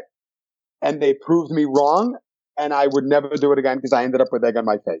did it. And they proved me wrong. And I would never do it again because I ended up with egg on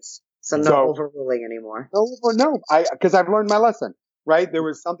my face. So no overruling anymore. No, because I've learned my lesson, right? There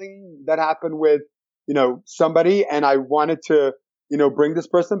was something that happened with, somebody and I wanted to, bring this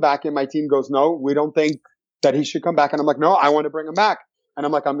person back and my team goes, no, we don't think that he should come back. And I'm like, no, I want to bring him back. And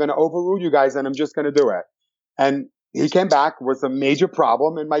I'm like, I'm going to overrule you guys and I'm just going to do it. And he came back, was a major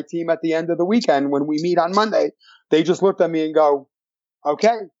problem. And my team at the end of the weekend, when we meet on Monday, they just looked at me and go,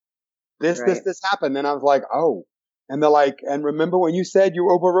 okay, this happened. And I was like, oh. And they're like, and remember when you said you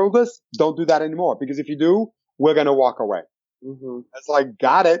overruled us? Don't do that anymore. Because if you do, we're going to walk away. It's like,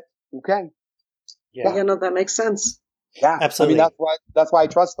 got it. Okay. Yeah. That makes sense. Yeah, absolutely. I mean, that's why I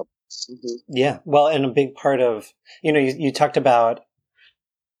trust them. Yeah. Well, and a big part of, you talked about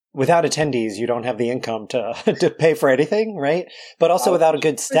without attendees, you don't have the income to pay for anything, right? But also without a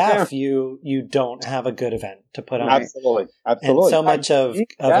good staff, you don't have a good event to put on. Absolutely. And so much of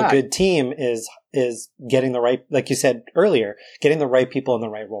a good team is getting the right, like you said earlier, getting the right people in the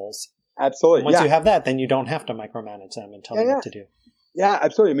right roles. Absolutely. And once you have that, then you don't have to micromanage them and tell them what to do. Yeah,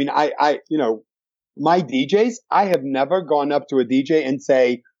 absolutely. I mean, I my DJs, I have never gone up to a DJ and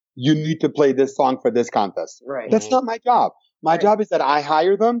say, you need to play this song for this contest. Right. That's not my job. My job is that I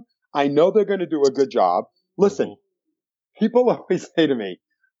hire them. I know they're going to do a good job. Listen, people always say to me,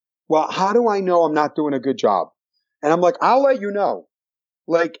 well, how do I know I'm not doing a good job? And I'm like, I'll let you know.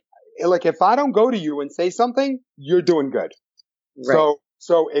 Like if I don't go to you and say something, you're doing good. Right.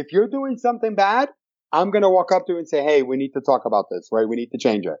 So if you're doing something bad, I'm going to walk up to you and say, hey, we need to talk about this, right? We need to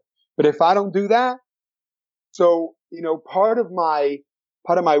change it. But if I don't do that, so, part of my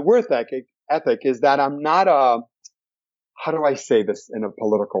worth ethic is that I'm not how do I say this in a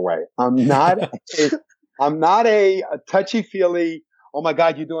political way? I'm not a touchy-feely, oh my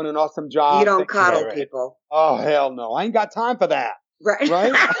God, you're doing an awesome job. You don't coddle people. Oh, hell no. I ain't got time for that. Right?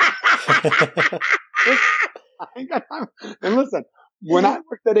 I ain't got time. And listen, when I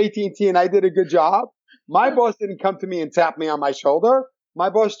worked at AT&T and I did a good job, my boss didn't come to me and tap me on my shoulder. My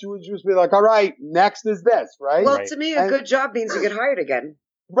boss would just be like, all right, next is this, right? Well, to me, a good job means you get hired again.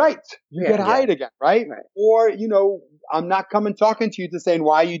 Right. You get hired again, right? Or, I'm not coming talking to you to saying,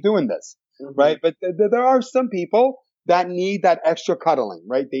 why are you doing this? Right? But there are some people that need that extra cuddling,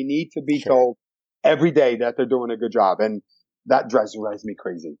 right? They need to be told every day that they're doing a good job. And that drives me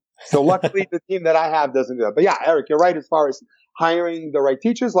crazy. So luckily the team that I have doesn't do that. But yeah, Eric, you're right as far as hiring the right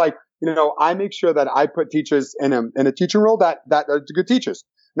teachers. Like, I make sure that I put teachers in a teaching role that are good teachers.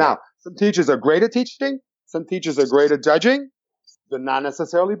 Now, some teachers are great at teaching. Some teachers are great at judging. They're not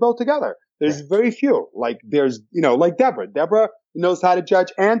necessarily both together. There's very few. Like there's, like Deborah. Deborah knows how to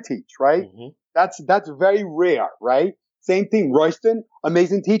judge and teach, right? That's very rare, right? Same thing. Royston,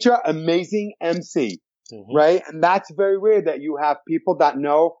 amazing teacher, amazing MC, right? And that's very rare that you have people that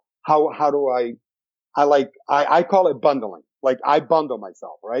know how do I call it bundling. like I bundle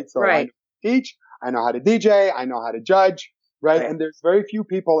myself, right? So I Right. know how to teach, I know how to DJ, I know how to judge, right? Right. And there's very few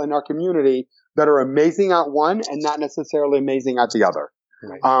people in our community that are amazing at one and not necessarily amazing at the other.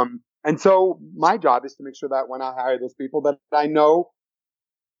 Right. And so my job is to make sure that when I hire those people that I know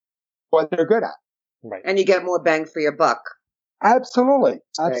what they're good at. Right. And you get more bang for your buck. Absolutely.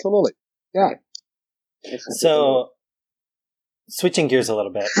 Absolutely. Yeah. Right. So switching gears a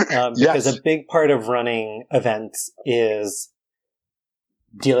little bit, because Yes. a big part of running events is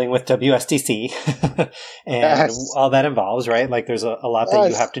dealing with WSDC and Yes. all that involves, right? Like there's a lot that you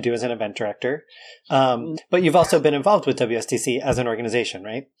Yes. have to do as an event director. But you've also been involved with WSDC as an organization,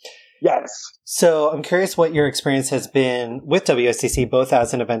 right? Yes. So I'm curious what your experience has been with WSDC, both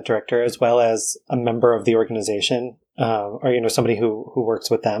as an event director as well as a member of the organization, or, somebody who works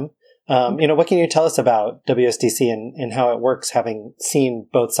with them. What can you tell us about WSDC and how it works, having seen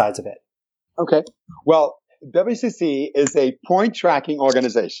both sides of it? Okay. Well, WCC is a point tracking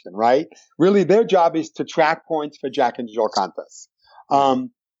organization, right? Really, their job is to track points for Jack and Jill contests,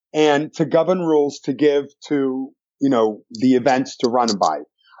 and to govern rules to give to, the events to run by.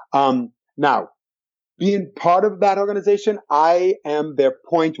 Now, being part of that organization, I am their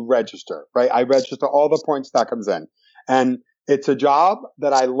point register, right? I register all the points that comes in. And it's a job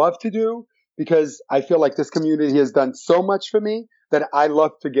that I love to do because I feel like this community has done so much for me that I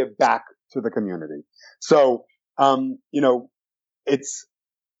love to give back to the community. So, it's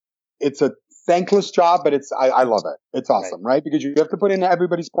a thankless job, but I love it. It's awesome, right? Because you have to put in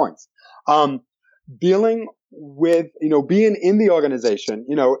everybody's points. Dealing with, being in the organization,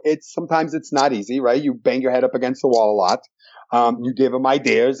 sometimes it's not easy, right? You bang your head up against the wall a lot. You give them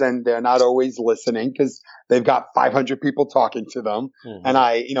ideas and they're not always listening because they've got 500 people talking to them. Mm-hmm. And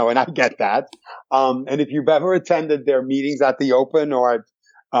I get that. And if you've ever attended their meetings at the Open or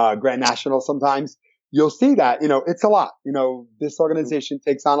at Grand National sometimes, you'll see that, it's a lot. This organization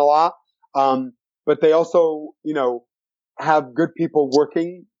takes on a lot. But they also, have good people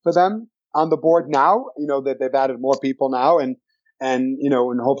working for them on the board now, that they've added more people now and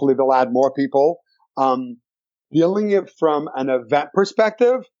hopefully they'll add more people. Dealing it from an event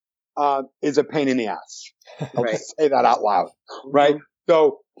perspective, is a pain in the ass. I'll just say that out loud. Right.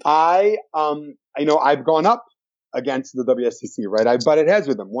 So I've gone up against the WSDC, right? I butted heads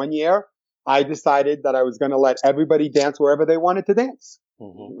with them. One year I decided that I was going to let everybody dance wherever they wanted to dance.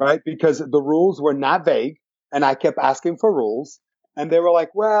 Mm-hmm. Right. Because the rules were not vague and I kept asking for rules. And they were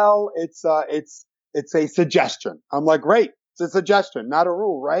like, well, it's a suggestion. I'm like, great. It's a suggestion, not a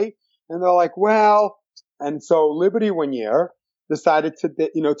rule, right? And they're like, well, and so Liberty one year decided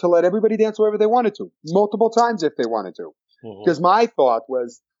to let everybody dance wherever they wanted to, multiple times if they wanted to. Because my thought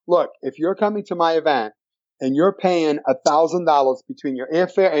was, look, if you're coming to my event and you're paying $1,000 between your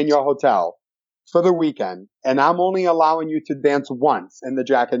airfare and your hotel for the weekend, and I'm only allowing you to dance once in the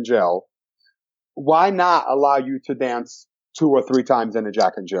Jack and Jill, why not allow you to dance 2 or 3 times in a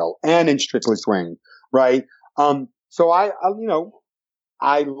Jack and Jill and in Strictly Swing, right? So I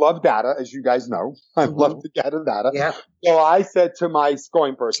love data, as you guys know. I love to gather data. Yeah. So I said to my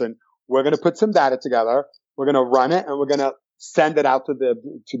scoring person, we're going to put some data together. We're going to run it and we're going to send it out to the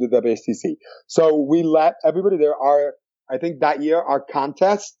WSDC. So we let everybody there. I think that year our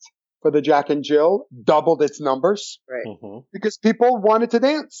contest for the Jack and Jill doubled its numbers. Right. Because people wanted to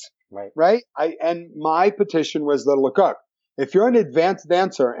dance. Right. And my petition was that, look, if you're an advanced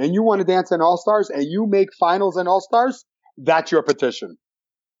dancer and you want to dance in All-Stars and you make finals in All-Stars, that's your petition,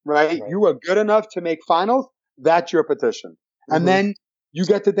 right? You are good enough to make finals. That's your petition. And then you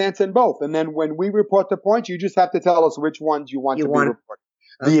get to dance in both. And then when we report the points, you just have to tell us which ones you want to be reported.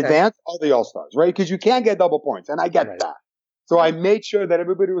 The advanced or the All-Stars, right? Because you can't get double points. And I get that. So I made sure that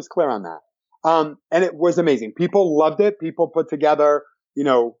everybody was clear on that. And it was amazing. People loved it. People put together,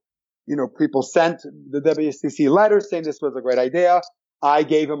 people sent the WSDC letters saying this was a great idea. I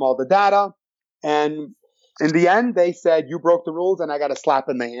gave them all the data. And in the end, they said, you broke the rules and I got a slap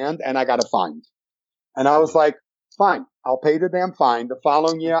in the hand and I got a fine. And I was like, fine, I'll pay the damn fine. The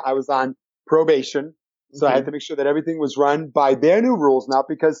following year, I was on probation. So I had to make sure that everything was run by their new rules now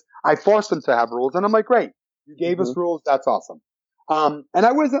because I forced them to have rules. And I'm like, great, you gave us rules. That's awesome. And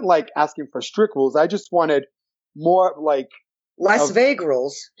I wasn't like asking for strict rules. I just wanted more like, less vague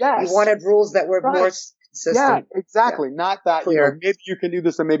rules. Yes. You wanted rules that were more consistent. Yeah, exactly. Yeah. Not that, maybe you can do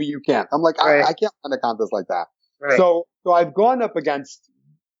this and maybe you can't. I'm like, I can't run a contest like that. Right. So I've gone up against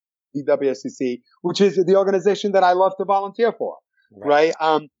the WSDC, which is the organization that I love to volunteer for. Right.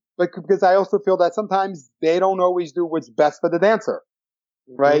 But because I also feel that sometimes they don't always do what's best for the dancer.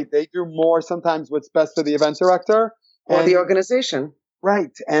 Right. They do more sometimes what's best for the event director. Or the organization.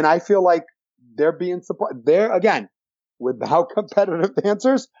 Right. And I feel like they're being supported. Again, without competitive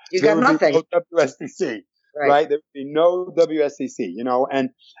dancers, You there got would nothing. be no WSDC, right? There would be no WSDC, you know, and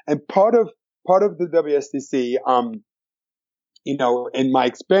part of the WSDC, you know, in my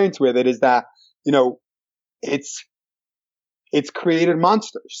experience with it is that, you know, it's created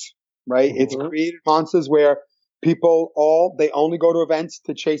monsters, right? It's created monsters where people they only go to events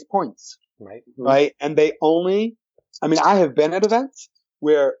to chase points, right? And I have been at events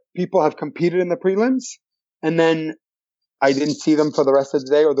where people have competed in the prelims and then I didn't see them for the rest of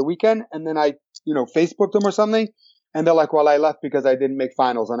the day or the weekend. And then I, you know, Facebooked them or something. And they're like, well, I left because I didn't make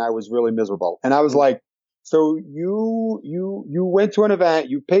finals and I was really miserable. And I was like, so you went to an event,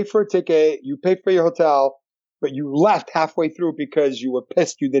 you paid for a ticket, you paid for your hotel, but you left halfway through because you were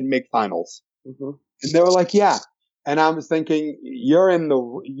pissed you didn't make finals. And they were like, yeah. And I was thinking, you're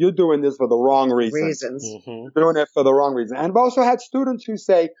doing this for the wrong reasons. You're doing it for the wrong reason. And I've also had students who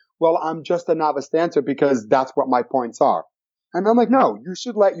say, well, I'm just a novice dancer because that's what my points are. And I'm like, no, you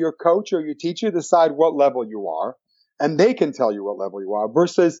should let your coach or your teacher decide what level you are. And they can tell you what level you are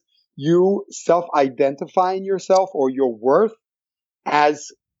versus you self-identifying yourself or your worth as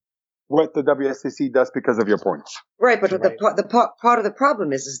what the WSDC does because of your points. Right, but part of the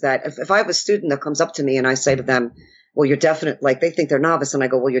problem is that if I have a student that comes up to me and I say to them, well, you're definite, like they think they're novice, and I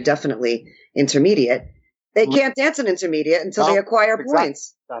go, well, you're definitely intermediate. They can't dance an intermediate until they acquire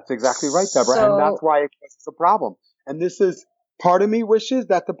points. That's exactly right, Deborah, and that's why it's a problem. And this is part of me wishes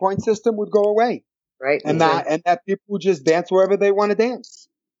that the point system would go away, right? And that people would just dance wherever they want to dance,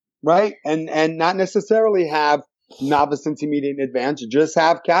 right? And not necessarily have novice, intermediate, and advanced. Just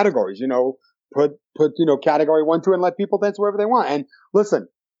have categories, you know, put, you know, category 1, 2, and let people dance wherever they want. And listen,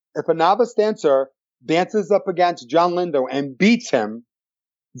 if a novice dancer dances up against John Lindo and beats him,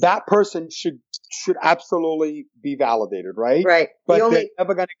 that person should absolutely be validated, right? Right. But they're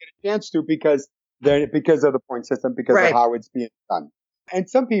never going to get a chance to because of the point system, because of how it's being done. And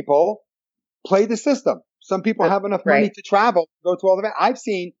some people play the system. Some people have enough money to travel, go to all the events. I've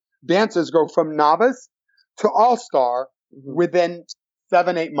seen dancers go from novice to all-star within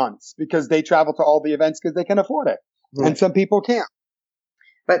 7-8 months because they travel to all the events because they can afford it. And some people can't.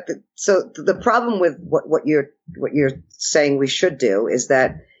 But the problem with what you're saying we should do is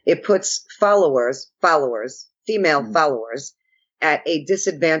that it puts female followers at a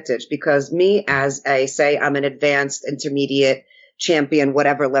disadvantage, because me as I'm an advanced, intermediate, champion,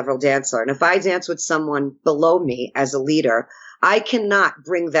 whatever level dancer, and if I dance with someone below me as a leader, I cannot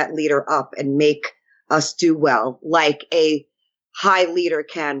bring that leader up and make us do well like a high leader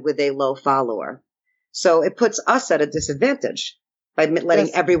can with a low follower. So it puts us at a disadvantage by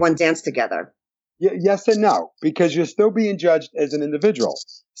letting everyone dance together. Yes and no, because you're still being judged as an individual.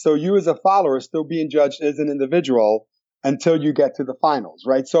 So you as a follower are still being judged as an individual until you get to the finals,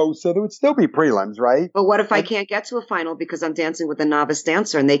 right? So there would still be prelims, right? But what if I can't get to a final because I'm dancing with a novice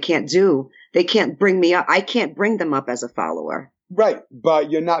dancer and they can't bring me up. I can't bring them up as a follower. Right.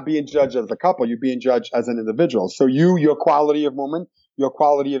 But you're not being judged as a couple. You're being judged as an individual. So your quality of movement, your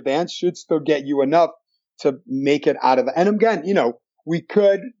quality of dance should still get you enough to make it out of it. And again, you know, we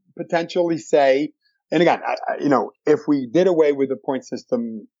could potentially say, and again, you know, if we did away with the point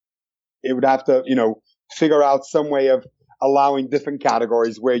system, it would have to, you know, figure out some way of allowing different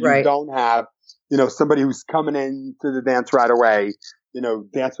categories where you don't have, you know, somebody who's coming in to the dance right away, you know,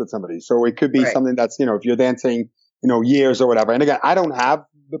 dance with somebody. So it could be something that's, you know, if you're dancing, you know, years or whatever. And again, I don't have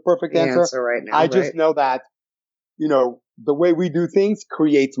the perfect answer right now. I just know that, you know, the way we do things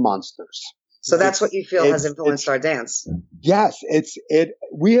creates monsters. So that's what you feel has influenced our dance. Yes,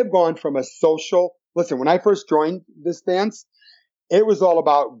 we have gone from a social, listen, when I first joined this dance, it was all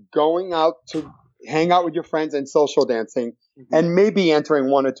about going out to hang out with your friends and social dancing and maybe entering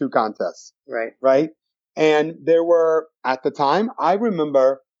 1 or 2 contests. Right. And there were, at the time, I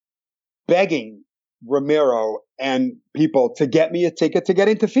remember begging Ramiro and people to get me a ticket to get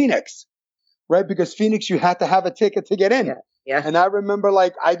into Phoenix, right? Because Phoenix, you had to have a ticket to get in. Yeah. And I remember,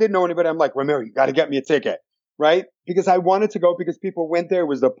 like, I didn't know anybody. I'm like, Ramiro, you got to get me a ticket, right? Because I wanted to go because people went there. It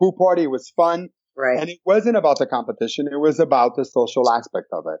was the pool party. It was fun. Right. And it wasn't about the competition. It was about the social aspect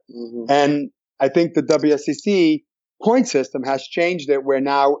of it. And I think the WSDC point system has changed it where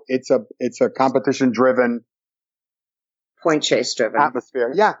now it's a competition driven, point chase driven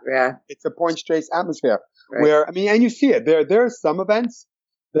atmosphere. Yeah. It's a point chase atmosphere where, I mean, and you see it there are some events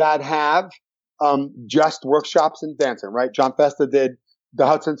that have, just workshops in dancing, right? John Festa did the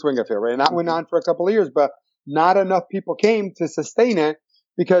Hudson Swing Affair, right? And that went on for a couple of years, but not enough people came to sustain it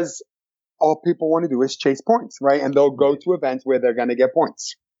because all people want to do is chase points, right? And they'll go to events where they're going to get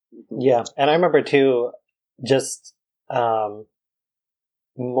points. Yeah. And I remember too, just,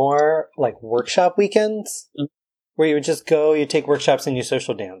 more like workshop weekends where you would just go, you take workshops and you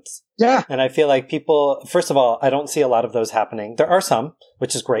social dance. Yeah. And I feel like people, first of all, I don't see a lot of those happening. There are some,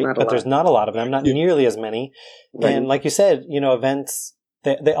 which is great, but there's not a lot of them, not nearly as many. Right. And like you said, events,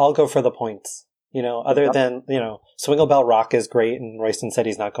 they all go for the points. Other than, Swingle Bell Rock is great, and Royston said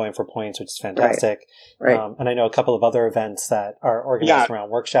he's not going for points, which is fantastic. Right. And I know a couple of other events that are organized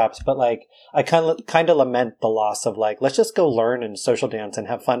around workshops, but like, I kind of lament the loss of like, let's just go learn and social dance and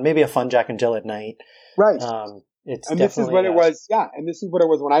have fun, maybe a fun Jack and Jill at night. Right. This is what it was. Yeah. And this is what it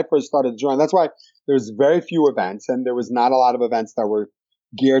was when I first started joining. That's why there's very few events, and there was not a lot of events that were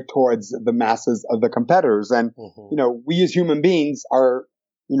geared towards the masses of the competitors. And, we as human beings are,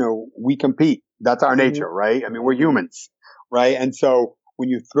 we compete. That's our nature, right? I mean, we're humans, right? And so when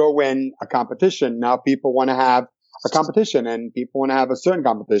you throw in a competition, now people want to have a competition, and people want to have a certain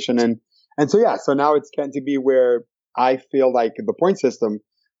competition. And so now it's getting to be where I feel like the point system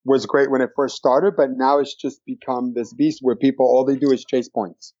was great when it first started, but now it's just become this beast where people, all they do is chase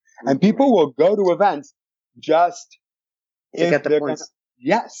points. And people will go to events just to get the points.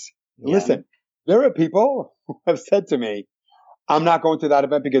 Yes. Yeah. Listen, there are people who have said to me, I'm not going to that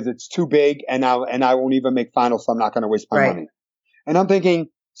event because it's too big, and I won't even make finals, so I'm not going to waste my money. And I'm thinking,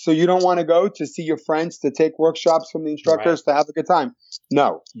 so you don't want to go to see your friends, to take workshops from the instructors, to have a good time?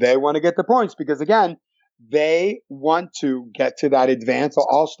 No, they want to get the points because, again, they want to get to that advanced or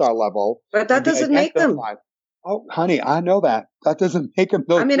all-star level. But that doesn't make them. Oh, honey, I know that. That doesn't make them.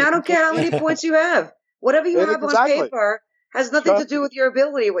 I mean, I don't care how many points you have. Whatever you have on paper has nothing to do with your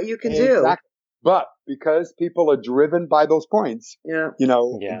ability, what you can do. But because people are driven by those points,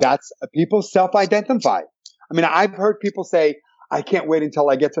 that's people self-identify. I mean, I've heard people say, I can't wait until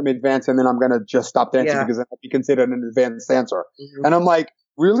I get to advanced and then I'm going to just stop dancing because I'll be considered an advanced dancer. Mm-hmm. And I'm like,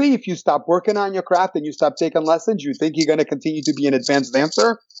 really? If you stop working on your craft and you stop taking lessons, you think you're going to continue to be an advanced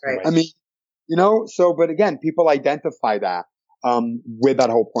dancer? Right. I mean, but again, people identify that with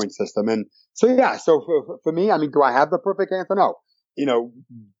that whole point system. And so for me, I mean, do I have the perfect answer? No.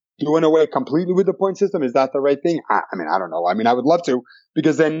 Doing away completely with the point system, is that the right thing? I mean, I don't know. I mean, I would love to,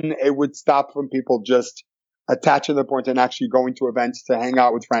 because then it would stop from people just attaching the points and actually going to events to hang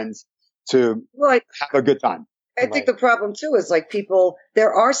out with friends to have a good time. I think the problem too is like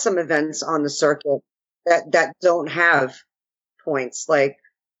there are some events on the circuit that don't have points, like,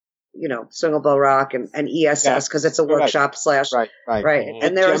 Swingle Bell Rock and ESS, because it's a workshop / right.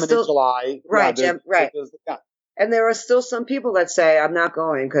 And there are still July. And there are still some people that say, I'm not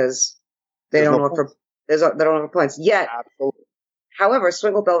going because they don't have points yet. Absolutely. However,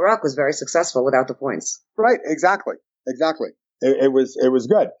 Swingle Bell Rock was very successful without the points. Right. Exactly. It was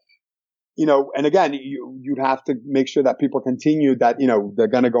good. And again, you'd have to make sure that people continue that, they're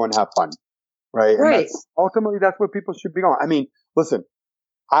going to go and have fun. Right. Right. And ultimately, that's where people should be going. I mean, listen,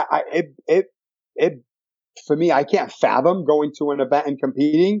 for me, I can't fathom going to an event and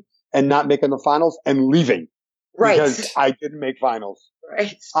competing and not making the finals and leaving. Right. Because I didn't make finals.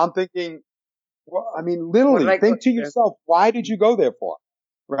 Right. I'm thinking, well, I mean, literally think to yourself, why did you go there for?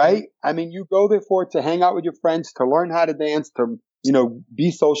 Right. I mean, you go there to hang out with your friends, to learn how to dance, to,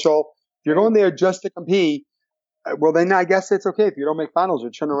 be social. If you're going there just to compete, well, then I guess it's okay. If you don't make finals, you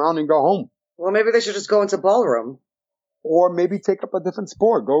turn around and go home. Well, maybe they should just go into ballroom. Or maybe take up a different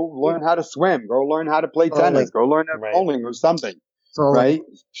sport. Go learn how to swim. Go learn how to play tennis. Go learn bowling or something. Bowling. Right?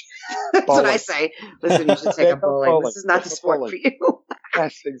 That's what I say. Listen, you should take up bowling. This is not the sport for you.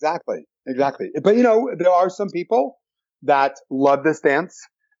 Yes, exactly. But there are some people that love this dance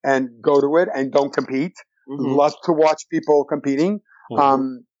and go to it and don't compete. Mm-hmm. Love to watch people competing.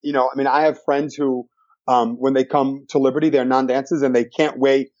 Mm-hmm. I have friends who, when they come to Liberty, they're non-dancers and they can't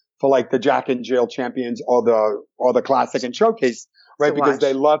wait for like the Jack and Jill champions or the classic and showcase, right? Because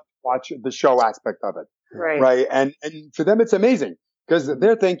they love to watch the show aspect of it. Right. And for them, it's amazing because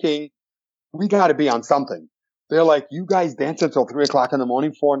they're thinking, we got to be on something. They're like, you guys dance until 3 o'clock in the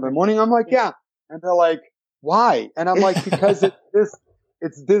morning, 4 in the morning. I'm like, yeah. And they're like, why? And I'm like, because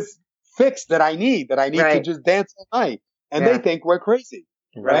it's this fix that I need to just dance all night. And they think we're crazy.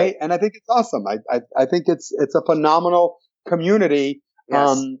 Right. And I think it's awesome. I think it's a phenomenal community.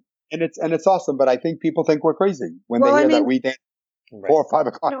 Yes. And it's awesome. But I think people think we're crazy when they hear that we dance 4 or 5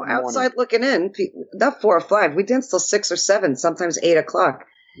 o'clock in the morning. Outside looking in, not 4 or 5, we dance till 6 or 7, sometimes 8 o'clock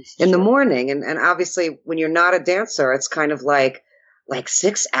in the morning. And obviously when you're not a dancer, it's kind of like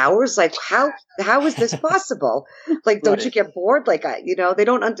 6 hours. Like how is this possible? Like, don't you get bored? Like, they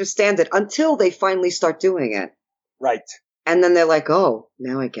don't understand it until they finally start doing it. Right. And then they're like, oh,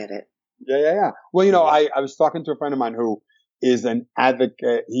 now I get it. Yeah. Well, I was talking to a friend of mine who is an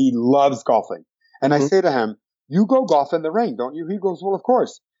advocate. He loves golfing. And I say to him, you go golf in the rain, don't you? He goes, well, of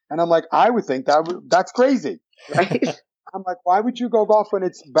course. And I'm like, I would think that's crazy. Right. I'm like, why would you go golf when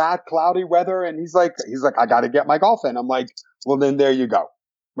it's bad, cloudy weather? And he's like, I got to get my golf in. I'm like, well, then there you go.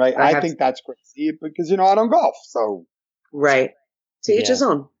 Right. I think that's crazy because, I don't golf. So. Right. To each his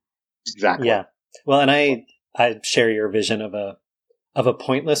own. Exactly. Yeah. Well, and I share your vision of a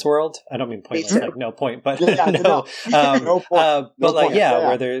pointless world. I don't mean pointless, like no point, but no. No point. But like,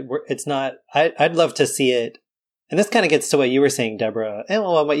 where it's not, I'd love to see it. And this kind of gets to what you were saying, Deborah, and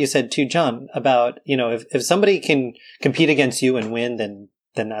what you said too, John, about, if somebody can compete against you and win, then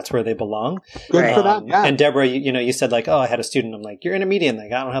that's where they belong. Good for them. Yeah. And Deborah, you said like, oh, I had a student. I'm like, you're intermediate.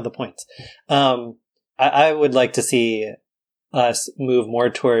 Like, I don't have the points. I would like to see us move more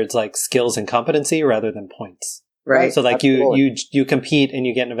towards like skills and competency rather than points. Right. So like you compete and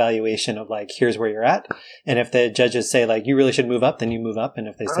you get an evaluation of like, here's where you're at. And if the judges say like, you really should move up, then you move up. And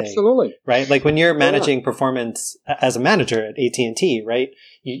if they say, absolutely. Right. Like when you're managing performance as a manager at AT&T, right.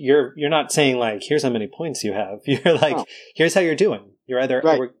 You're not saying like, here's how many points you have. You're like, here's how you're doing. You're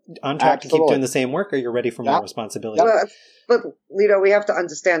either on track to keep doing the same work or you're ready for more responsibility. But we have to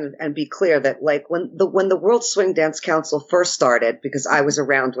understand and be clear that like when the World Swing Dance Council first started, because I was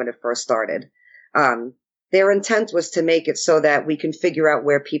around when it first started, their intent was to make it so that we can figure out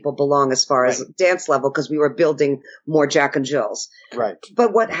where people belong as far as dance level, because we were building more Jack and Jills. Right.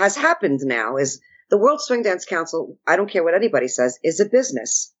 But what has happened now is the World Swing Dance Council, I don't care what anybody says, is a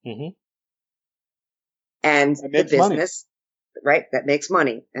business. Mm-hmm. And the business, that makes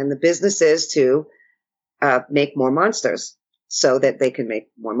money. And the business is to make more monsters so that they can make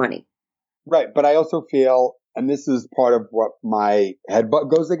more money. Right. But I also feel, and this is part of what my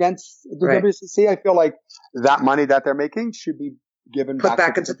headbutt goes against the WSDC, I feel like that money that they're making should be given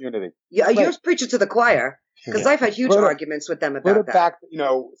back to the community. Yeah, you're preaching to the choir, because I've had huge arguments with them about that. Back,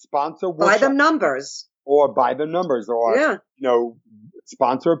 sponsor buy them numbers. Or buy them numbers, or,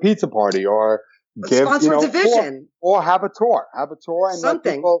 sponsor a pizza party, or sponsor a division. Or have a tour. Have a tour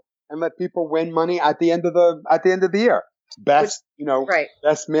and let people win money at the end of the year. Best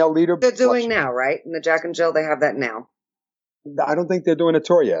male leader. They're doing now, right? In the Jack and Jill, they have that now. I don't think they're doing a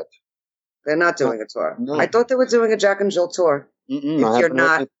tour yet. They're not doing a tour. No. I thought they were doing a Jack and Jill tour. If you're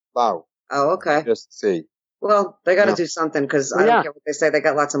not. Oh, okay. Just see. Well, they got to do something, because I don't care what they say. They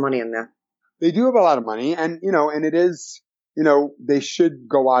got lots of money in there. They do have a lot of money, and and it is, they should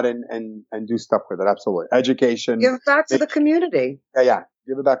go out and do stuff with it. Absolutely, education. Give back to the community. Yeah.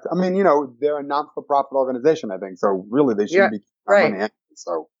 Give it back. They're a non-for-profit organization, I think. So really, they shouldn't be money anyway,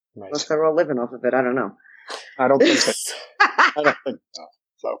 so unless they're all living off of it, I don't know. I don't think so. I don't think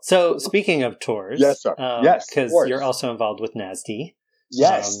so. So speaking of tours, yes, sir. Yes, because you're also involved with NASDE.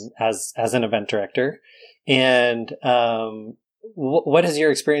 Yes, as an event director, and what has your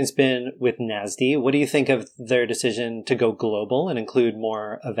experience been with NASDE? What do you think of their decision to go global and include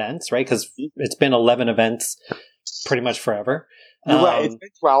more events? Right, because it's been 11 events pretty much forever. You're right. It's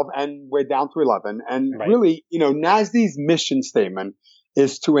been 12 and we're down to 11. And really, NASDE's mission statement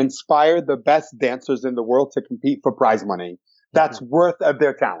is to inspire the best dancers in the world to compete for prize money that's worth of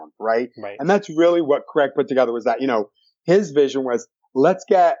their talent, right? And that's really what Craig put together, was that, his vision was, let's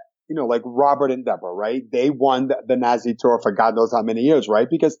get, like Robert and Deborah, right? They won the NASDE tour for God knows how many years, right?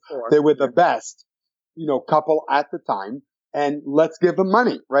 Because they were the best, couple at the time. And let's give them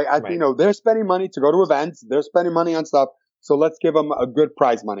money, right? They're spending money to go to events. They're spending money on stuff. So let's give them a good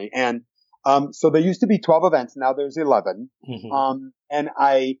prize money. And, so there used to be 12 events. Now there's 11. And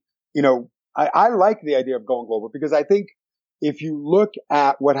I like the idea of going global, because I think if you look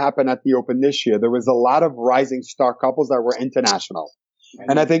at what happened at the Open this year, there was a lot of rising star couples that were international.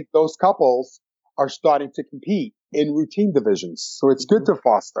 And I think those couples are starting to compete in routine divisions. So it's good to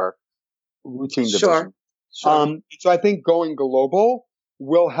foster routine divisions. Sure. So I think going global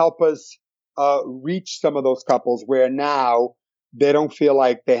will help us reach some of those couples where now they don't feel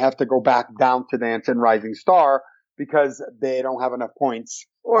like they have to go back down to dance in Rising Star because they don't have enough points.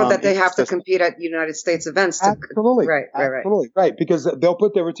 Or that they have to compete at United States events. Absolutely. Right. Because they'll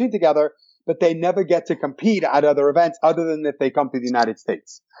put their routine together, but they never get to compete at other events other than if they come to the United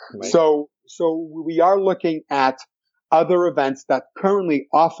States. Right. So we are looking at other events that currently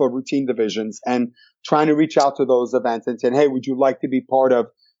offer routine divisions and trying to reach out to those events and saying, hey, would you like to be part of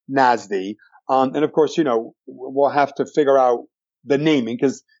NASDE? And of course, we'll have to figure out the naming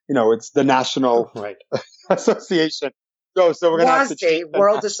because, it's the National Association. So we're going to have to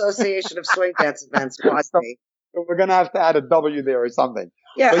World Association of Swing Dance Events. WSDC. So we're going to have to add a W there or something.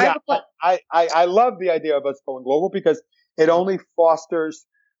 Yeah. I love the idea of us going global because it only fosters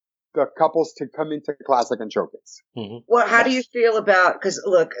the couples to come into Classic and showcase. Well, how do you feel about, because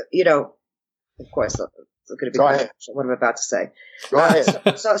look, of course, going to be Go ahead. what I'm about to say. Go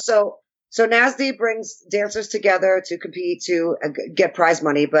ahead. So NASDE brings dancers together to compete to get prize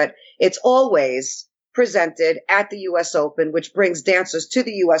money, but it's always presented at the U.S. Open, which brings dancers to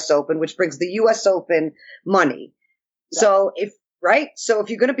the U.S. Open, which brings the U.S. Open money. Yeah. So if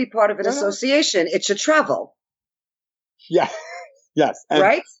you're going to be part of an association, it should travel. Yeah. Yes. And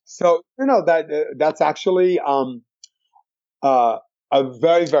right. So that's actually a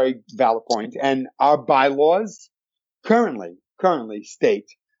very, very valid point. And our bylaws currently state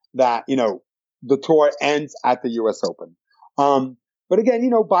that, the tour ends at the U.S. Open. But again,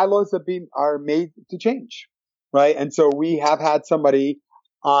 bylaws are made to change, right? And so we have had somebody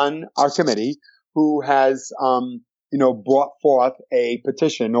on our committee who has, brought forth a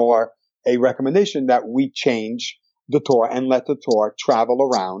petition or a recommendation that we change the tour and let the tour travel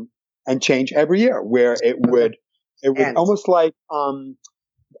around and change every year, where it would almost like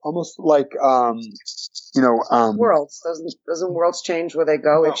Worlds. Doesn't Worlds change where they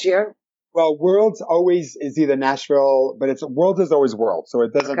go each year? Well, Worlds always is either Nashville, but Worlds is always Worlds, so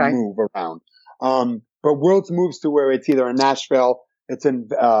it doesn't move around. But Worlds moves to where it's either in Nashville, it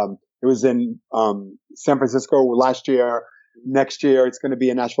was in San Francisco last year. Next year it's going to be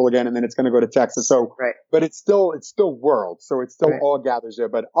in Nashville again, and then it's going to go to Texas. So, but it's still Worlds, so it still all gathers there.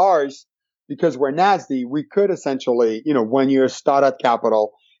 But ours, because we're NASDE, we could essentially, 1 year start at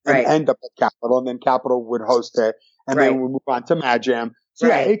Capitol and end up at Capitol, and then Capitol would host it, and then we move on to Mad Jam. So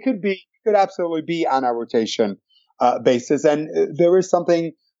yeah, it could absolutely be on a rotation basis. And there is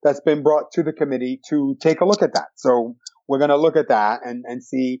something that's been brought to the committee to take a look at that. So we're going to look at that and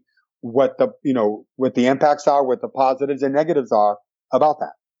see what the impacts are, what the positives and negatives are about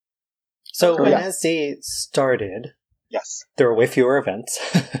that. So when NASDE started, yes, there were way fewer events,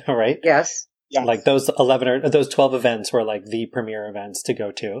 right? Yes. Like those 12 events were like the premier events to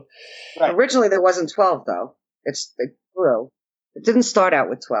go to. Right. Originally there wasn't 12 though. It grew. It didn't start out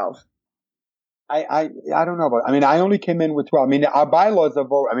with 12. I don't know about, I only came in with 12. Our bylaws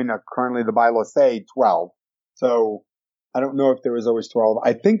currently the bylaws say 12. So I don't know if there was always 12.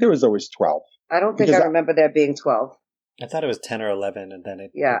 I think there was always 12. I don't think I remember there being 12. I thought it was 10 or 11 and then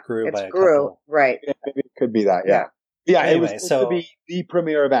it grew by a grew, couple. Right. Yeah, maybe it could be that. Yeah. Yeah. Anyway, it was supposed to be the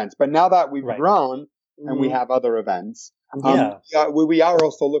premier events, but now that we've grown and we have other events, we are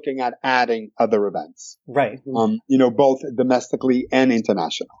also looking at adding other events. Right. Both domestically and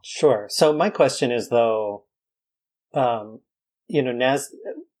international. Sure. So my question is though,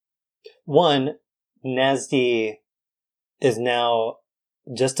 NASDE is now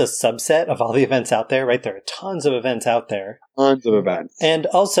just a subset of all the events out there, right? There are tons of events out there. Tons of events. And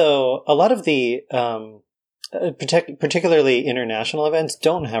also a lot of the, particularly international events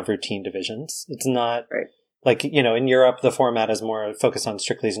don't have routine divisions. It's not like, in Europe, the format is more focused on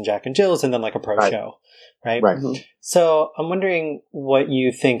Strictly's and Jack and Jill's and then like a pro show, right? Right. Mm-hmm. So I'm wondering what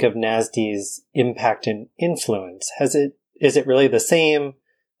you think of NASDE's impact and influence. Is it really the same?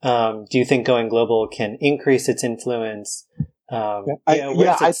 Do you think going global can increase its influence? Where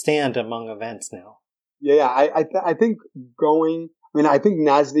does it stand among events now? Yeah, I think I think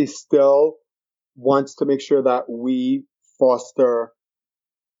NASDE still wants to make sure that we foster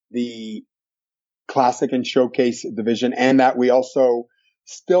the classic and showcase division and that we also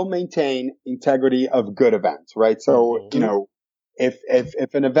still maintain integrity of good events, right? So,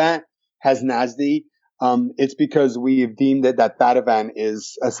 if an event has NASDE, it's because we've deemed it that event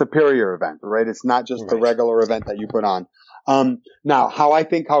is a superior event, right? It's not just the regular event that you put on. Now, how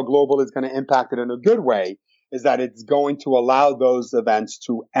global is going to impact it in a good way is that it's going to allow those events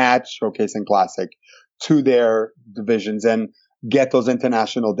to add Showcase and Classic to their divisions and get those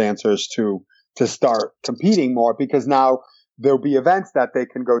international dancers to start competing more, because now there'll be events that they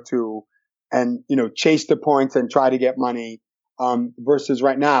can go to and, chase the points and try to get money, versus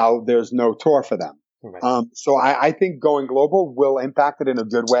right now there's no tour for them. Right. So I think going global will impact it in a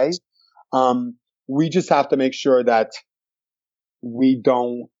good way. We just have to make sure that we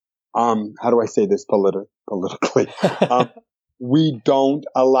don't, how do I say this politically? We don't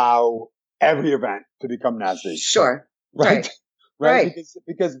allow every event to become NASDE. Sure. Right.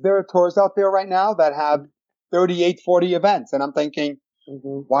 Because there are tours out there right now that have 38, 40 events. And I'm thinking,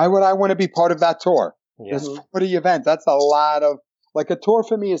 why would I want to be part of that tour? Yeah. There's 40 events. That's a lot of, like, a tour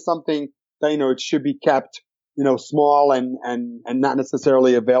for me is something that, it should be kept, small and not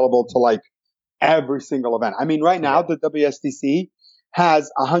necessarily available to like every single event. Right now the WSDC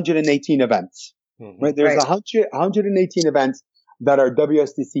has 118 events, right? There's 118 events that are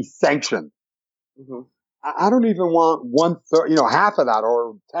WSDC sanctioned. Mm-hmm. I don't even want half of that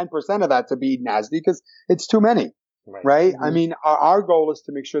or 10% of that to be NASDE because it's too many, right? Mm-hmm. Our goal is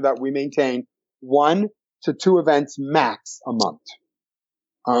to make sure that we maintain one, to 2 events max a month.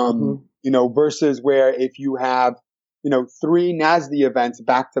 Versus where if you have, 3 NASDE events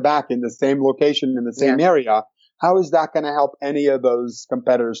back to back in the same location in the same area, how is that going to help any of those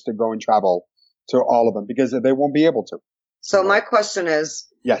competitors to go and travel to all of them? Because they won't be able to. So my question is,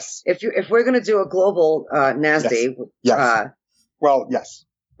 yes, if we're going to do a global NASDE, yes. Yes.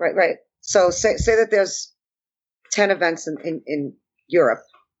 Right. So say that there's 10 events in Europe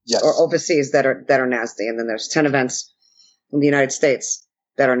or overseas that are NASDE, and then there's 10 events in the United States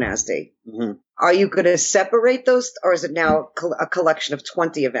that are NASDE. Mm-hmm. Are you going to separate those, or is it now a collection of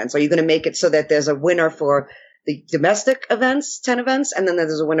 20 events? Are you going to make it so that there's a winner for the domestic events, 10 events, and then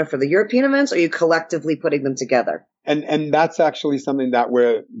there's a winner for the European events? Or are you collectively putting them together? And that's actually something that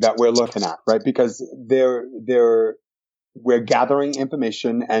we're looking at, right? Because we're gathering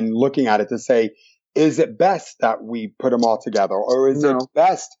information and looking at it to say, is it best that we put them all together, or is it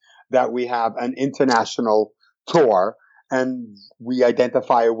best that we have an international tour and we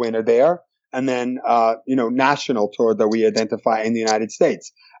identify a winner there, and then national tour that we identify in the United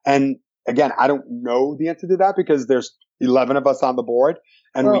States? And again, I don't know the answer to that because there's 11 of us on the board,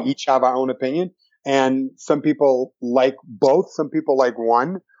 and we each have our own opinion. And some people like both, some people like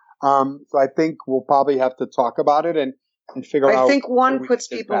one. So I think we'll probably have to talk about it and figure out. I think one puts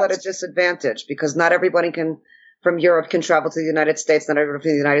people at a disadvantage because not everybody from Europe can travel to the United States. Not everybody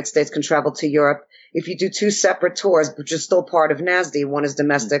from the United States can travel to Europe. If you do 2 separate tours, which is still part of NASDE, one is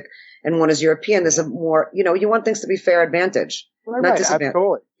domestic and one is European, there's a more, you want things to be fair advantage, not disadvantage.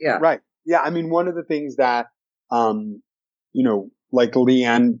 Absolutely. Yeah. Right. Yeah. I mean, one of the things that, like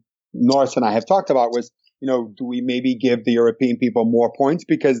Leanne Norris and I have talked about was, do we maybe give the European people more points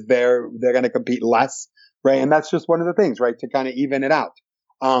because they're going to compete less, right? And that's just one of the things, right, to kind of even it out.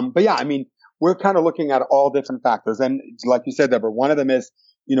 But yeah, I mean, we're kind of looking at all different factors. And like you said, Deborah, one of them is,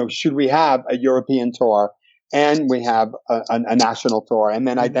 should we have a European tour and we have a national tour, and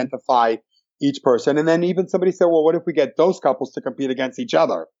then identify each person? And then even somebody said, well, what if we get those couples to compete against each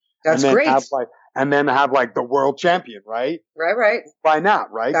other? That's and then great. Have the world champion, right? Right. Why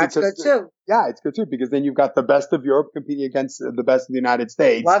not, right? That's good too. Yeah, it's good too, because then you've got the best of Europe competing against the best of the United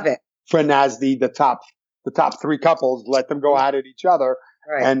States. Love it. For NASDE, the top 3 couples, let them go at each other,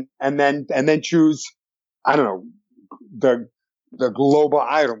 right. and then choose, I don't know, the global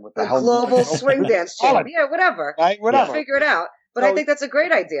item with the global swing dance champ. Yeah, whatever. Right, whatever. We'll figure it out. But I think that's a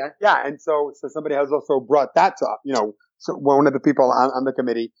great idea. Yeah, and so somebody has also brought that up. So one of the people on the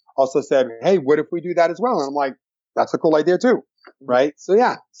committee also said, hey, what if we do that as well? And I'm like, that's a cool idea too. Right? So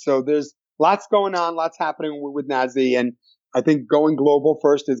yeah, so there's lots going on, lots happening with NASDE, and I think going global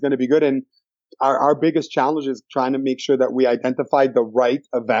first is going to be good. And our biggest challenge is trying to make sure that we identify the right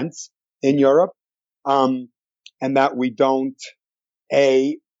events in Europe, and that we don't,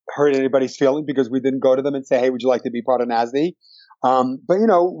 hurt anybody's feelings because we didn't go to them and say, hey, would you like to be part of NASDE? But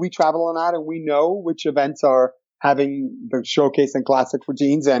we travel on that, and we know which events are having the showcase and classic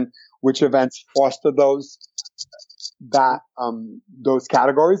routines and which events foster those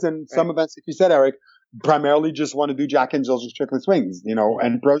categories. And some events, like you said, Eric, primarily just want to do Jack and Jill's and Strictly Swings,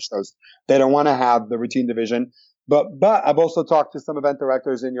 and pro shows. They don't want to have the routine division. But I've also talked to some event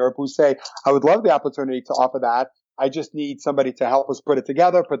directors in Europe who say, I would love the opportunity to offer that. I just need somebody to help us put it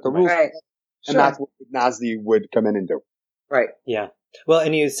together, put the rules, and that's what NASDE would come in and do. Right. Yeah. Well,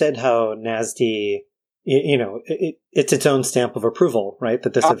 and you said how NASDE, it's its own stamp of approval, right?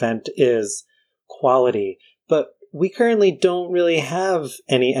 That this event is quality. But we currently don't really have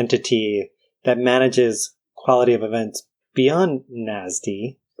any entity that manages quality of events beyond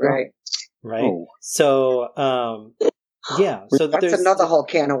NASDE. Right. Right. Oh. So, yeah. So that's another whole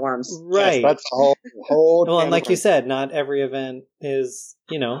can of worms. Right. Yes, that's a whole well, and like you said, not every event is,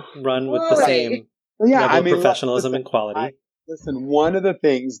 run with the same level of professionalism and quality. Listen, one of the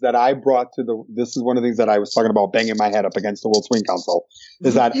things that I brought to this is one of the things that I was talking about banging my head up against the World Swing Council,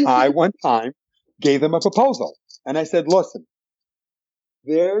 is that I one time gave them a proposal. And I said, listen,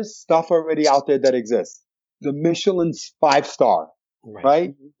 there's stuff already out there that exists. The Michelin's 5-star,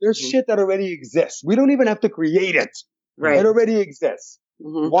 right? There's shit that already exists. We don't even have to create it. Right. It already exists.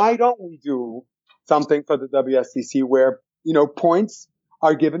 Why don't we do something for the WSDC where, points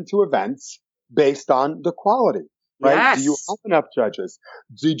are given to events based on the quality, right? Yes. Do you have enough judges?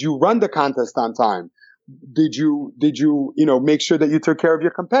 Did you run the contest on time? Did you, make sure that you took care of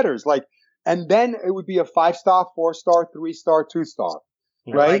your competitors? And then it would be a 5-star, 4-star, 3-star, 2-star,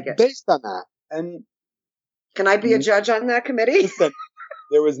 right? Based on that. And can I be a judge on that committee? Listen,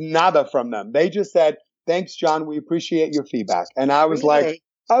 there was nada from them. They just said, thanks, John. We appreciate your feedback. And I was like,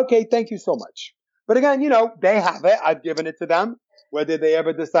 okay, thank you so much. But again, they have it. I've given it to them. Whether they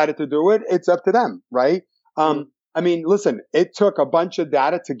ever decided to do it, it's up to them, right? I mean, listen, it took a bunch of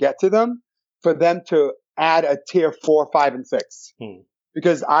data to get to them for them to add a tier 4, 5, and 6.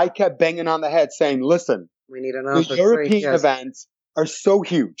 Because I kept banging on the head saying, listen, we need the European events are so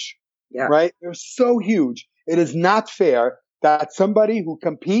huge, right? They're so huge. It is not fair that somebody who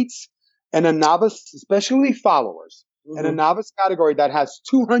competes in a novice, especially followers, in a novice category that has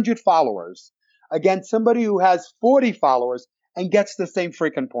 200 followers against somebody who has 40 followers and gets the same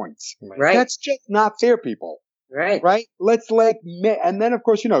freaking points. Right. That's just not fair, people. Right. Right? Let's and then of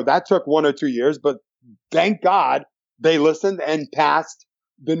course, that took 1 or 2 years, but thank God they listened and passed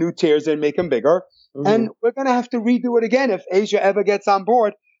the new tiers and make them bigger. And we're going to have to redo it again if Asia ever gets on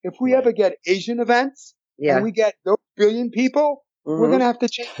board. If we ever get Asian events and we get those billion people, we're going to have to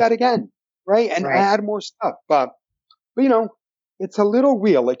change that again. Right. And add more stuff. But it's a little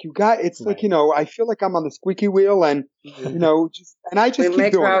wheel. Like it's like, I feel like I'm on the squeaky wheel and, I just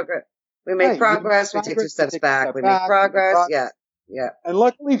keep doing it. We make progress. We take 2 steps back. We make progress. Yeah. Yeah. And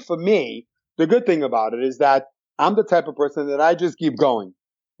luckily for me, the good thing about it is that I'm the type of person that I just keep going.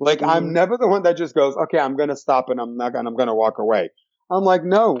 Like I'm never the one that just goes, okay, I'm going to stop and I'm going to walk away. I'm like,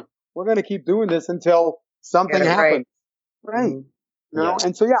 no, we're going to keep doing this until something happens. Right.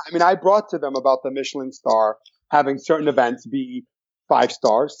 And so, I mean, I brought to them about the Michelin star, having certain events be 5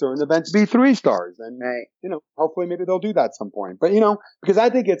 stars, certain events be 3 stars. And, hopefully maybe they'll do that at some point. But, because I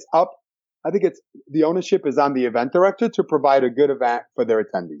think the ownership is on the event director to provide a good event for their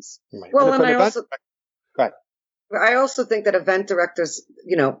attendees. Right. Well, and I also think that event directors,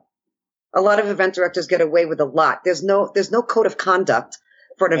 a lot of event directors get away with a lot. There's no code of conduct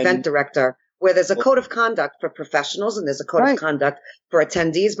for an event director, where there's a code of conduct for professionals and there's a code of conduct for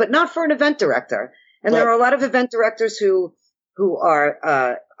attendees, but not for an event director. And there are a lot of event directors who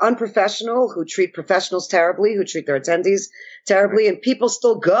are unprofessional, who treat professionals terribly, who treat their attendees terribly, and people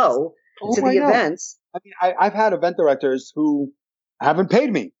still go to the events. I mean, I've had event directors who haven't paid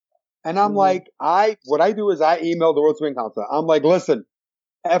me. And I'm like, what I do is I email the World Swing Council. I'm like, listen,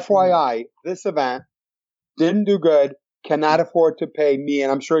 FYI, this event didn't do good, cannot afford to pay me,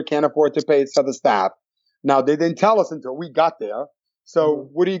 and I'm sure it can't afford to pay its other staff. Now, they didn't tell us until we got there. So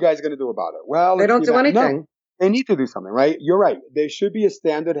what are you guys going to do about it? Well, they don't do anything. No, they need to do something, right? You're right. There should be a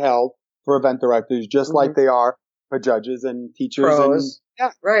standard held for event directors, just like they are for judges and teachers. Pros.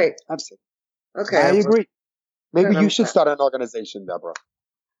 And right. Absolutely. Okay. I agree. Maybe you should start an organization, Deborah,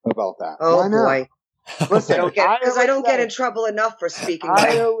 about that. Oh, boy. Listen, because I don't get in trouble enough for speaking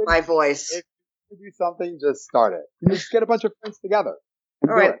my voice. If you do something, just start it. Just get a bunch of friends together.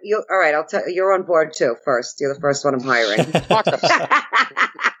 All right. All right. I'll tell you, you're on board too. First, you're the first one I'm hiring.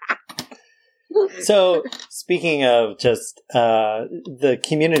 So, speaking of just the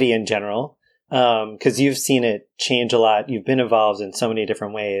community in general, because you've seen it change a lot, you've been involved in so many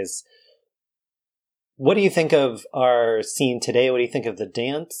different ways. What do you think of our scene today? What do you think of the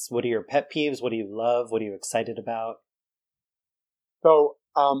dance? What are your pet peeves? What do you love? What are you excited about? So,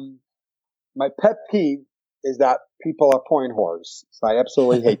 my pet peeve is that people are point whores. So I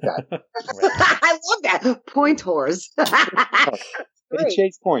absolutely hate that. I love that. Point whores. They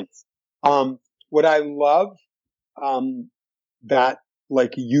chase points. What I love, that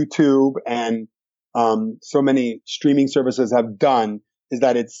like YouTube and, so many streaming services have done is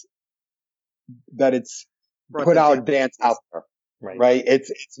that it's put our dance out there, right?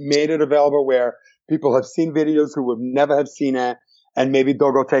 It's made it available where people have seen videos who would never have seen it, and maybe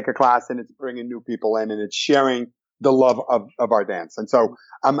they'll go take a class and it's bringing new people in and it's sharing the love of our dance. And so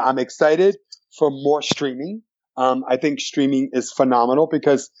I'm excited for more streaming. I think streaming is phenomenal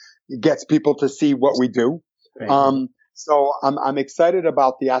because it gets people to see what we do. Right. So I'm excited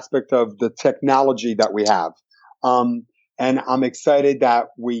about the aspect of the technology that we have. And I'm excited that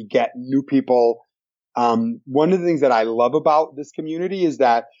we get new people. One of the things that I love about this community is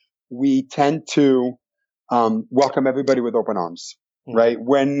that we tend to welcome everybody with open arms, right?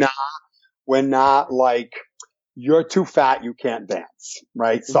 We're not like, you're too fat, you can't dance,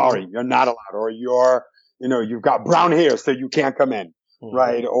 right? Sorry, you're not allowed. Or you've got brown hair, so you can't come in,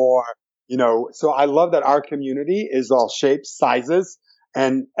 right? Or, so I love that our community is all shapes, sizes,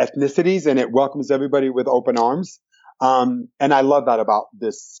 and ethnicities, and it welcomes everybody with open arms. And I love that about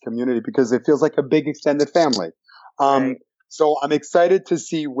this community because it feels like a big extended family. So I'm excited to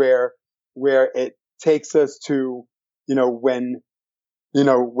see where it takes us to, when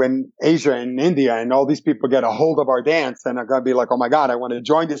Asia and India and all these people get a hold of our dance and are going to be like, oh my God, I want to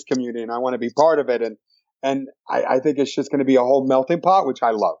join this community and I want to be part of it. And I think it's just going to be a whole melting pot, which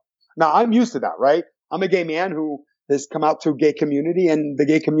I love. Now I'm used to that, right? I'm a gay man who has come out to a gay community, and the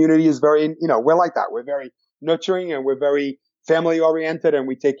gay community is very, we're like that. We're very nurturing and we're very family oriented and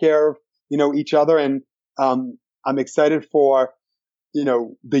we take care of, each other. And, I'm excited for,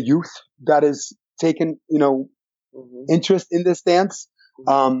 the youth that is taken, interest in this dance.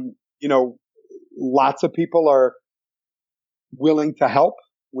 Lots of people are willing to help,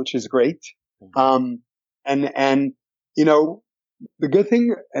 which is great. And the good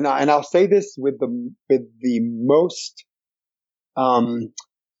thing, and I'll say this with the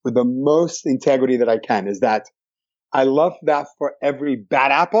most integrity that I can, is that I love that for every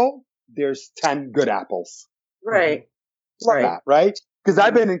bad apple, there's 10 good apples. Right. Love that, right? Because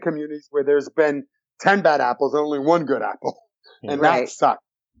I've been in communities where there's been 10 bad apples, only one good apple. And that sucks.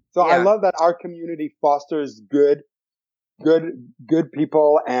 So I love that our community fosters good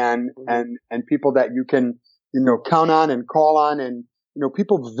people and people that you can, count on and call on. And,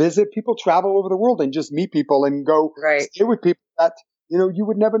 people travel over the world and just meet people and go stay with people that, you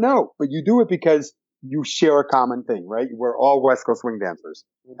would never know, but you do it because you share a common thing, right? We're all West Coast swing dancers.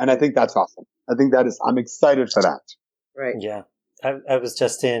 And I think that's awesome. I'm excited for that. Right. Yeah. I was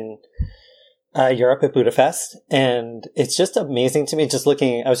just in Europe at Budapest, and it's just amazing to me.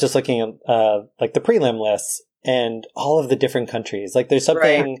 I was just looking at like the prelim lists and all of the different countries. Like there's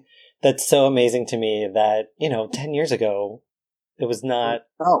something that's so amazing to me that, 10 years ago, it was not.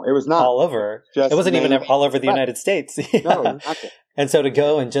 No, it was not all over. It wasn't even all over the United States. No, exactly. And so to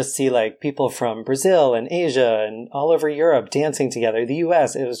go and just see like people from Brazil and Asia and all over Europe dancing together, the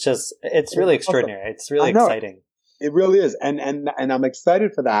US, it's really extraordinary. Awesome. It's really exciting. It really is. And I'm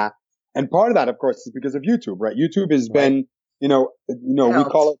excited for that. And part of that, of course, is because of YouTube, right? YouTube has been, we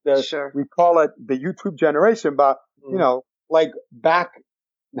call it the YouTube generation, but, like back,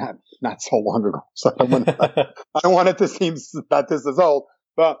 not so long ago. So I don't want it to seem that this is old,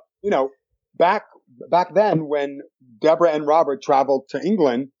 but, back then when Deborah and Robert traveled to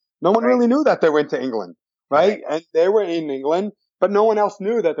England, no one really knew that they went to England, right? And they were in England, but no one else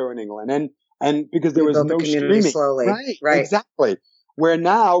knew that they were in England. And because there was no streaming. Slowly. Right. Exactly. Where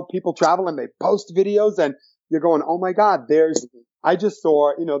now people travel and they post videos and you're going, oh my God, I just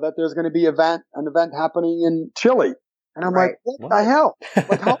saw, that there's going to be an event happening in Chile. And I'm like, what the hell?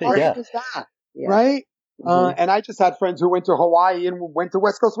 Like, how hard is that? Yeah. Right? And I just had friends who went to Hawaii and went to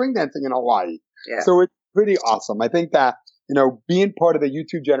West Coast swing dancing in Hawaii. Yeah. So it's pretty awesome. I think that, being part of the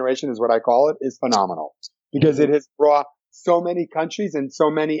YouTube generation is what I call it, is phenomenal because it has brought so many countries and so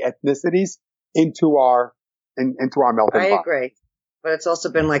many ethnicities into our melting pot. I agree. But it's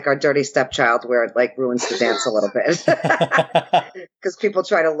also been like our dirty stepchild where it like ruins the dance a little bit. Because people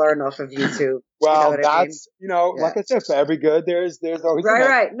try to learn off of YouTube. Well, that's, like I said, for every good, there's always.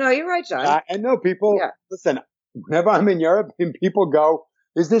 Right. No, you're right, John. And no, people, listen, whenever I'm in Europe and people go,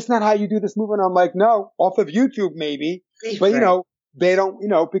 is this not how you do this movement? I'm like, no, off of YouTube maybe. But, they don't,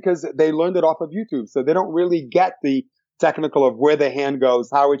 because they learned it off of YouTube. So they don't really get the technical of where the hand goes,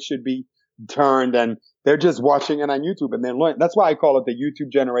 how it should be turned, and they're just watching it on YouTube and then learn. That's why I call it the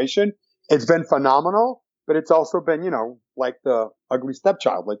YouTube generation. It's been phenomenal, but it's also been, like the ugly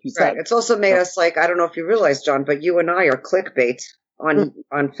stepchild, like you said. Right. It's also made us like, I don't know if you realize, John, but you and I are clickbait on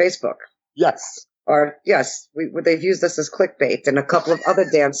Facebook. Yes. Or yes, they've used us as clickbait, and a couple of other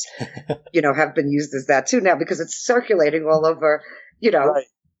dance, have been used as that too now because it's circulating all over, the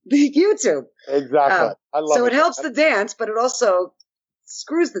YouTube. Exactly. I love so it helps the dance, but it also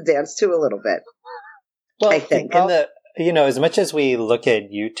screws the dance too a little bit. Well, I think. As much as we look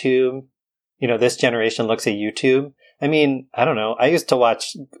at YouTube, this generation looks at YouTube. I mean, I don't know. I used to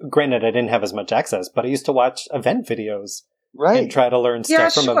watch, granted, I didn't have as much access, but I used to watch event videos. Right. And try to learn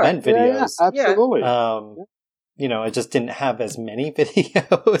stuff from event videos. Yeah, absolutely. I just didn't have as many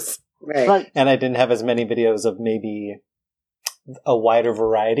videos. Right. And I didn't have as many videos of maybe a wider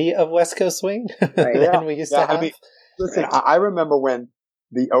variety of West Coast swing than we used to have. I mean, listen, I remember when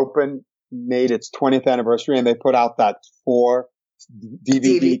the Open made its 20th anniversary and they put out that 4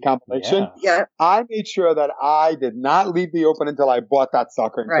 DVD compilation. Yeah. I made sure that I did not leave the Open until I bought that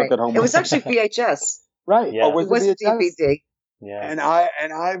sucker and took it home. It was actually VHS. Right. Yeah. Or was it DVD? Yeah. And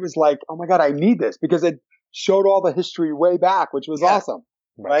I was like, oh my God, I need this because it showed all the history way back, which was awesome.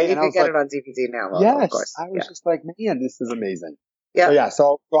 Right. You can get it on DVD now. Yes. Of course. I was just like, man, this is amazing. Yeah.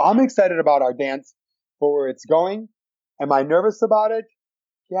 So I'm excited about our dance for where it's going. Am I nervous about it?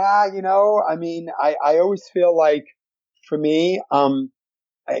 Yeah. I mean, I always feel like for me, I'm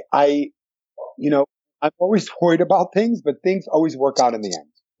always worried about things, but things always work out in the end.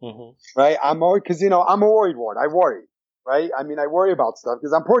 Mm-hmm. Right? I'm always, because, I'm a worried ward. I worry. Right? I mean, I worry about stuff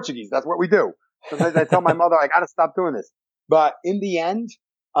because I'm Portuguese. That's what we do. Sometimes I tell my mother, I got to stop doing this. But in the end,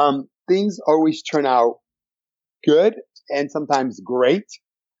 things always turn out good and sometimes great.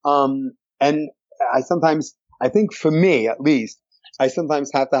 And I I think for me, at least, I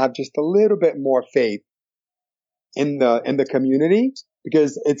sometimes have to have just a little bit more faith in the community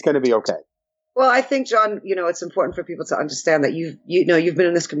because it's going to be okay. Well, I think, John, it's important for people to understand that you've been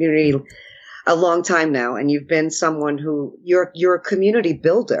in this community a long time now, and you've been someone who you're a community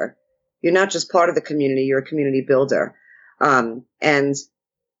builder. You're not just part of the community; you're a community builder, and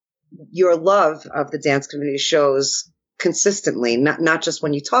your love of the dance community shows consistently, not just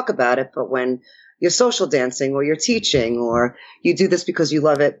when you talk about it, but when you're social dancing or you're teaching or you do this because you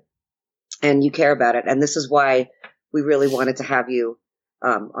love it and you care about it. And this is why we really wanted to have you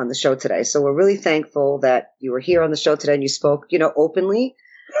on the show today. So we're really thankful that you were here on the show today and you spoke, openly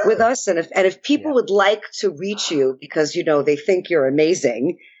with us. And if people would like to reach you because, they think you're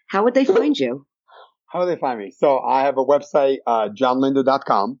amazing, how would they find you? How do they find me? So I have a website,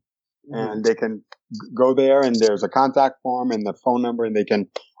 johnlindo.com, and they can go there and there's a contact form and the phone number and they can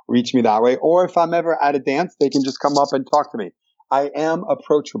reach me that way. Or if I'm ever at a dance, they can just come up and talk to me. I am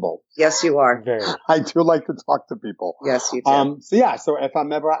approachable. Yes, you are. I do like to talk to people. Yes, you do. So if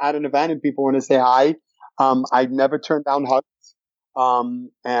I'm ever at an event and people want to say hi, I never turn down hugs.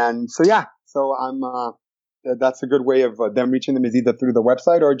 That's a good way of them reaching them is either through the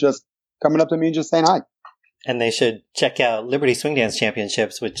website or just coming up to me and just saying hi. And they should check out Liberty Swing Dance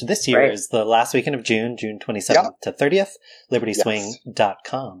Championships, which this year is the last weekend of June 27th to 30th,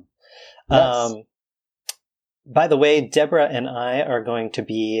 libertyswing.com. Yes. By the way, Deborah and I are going to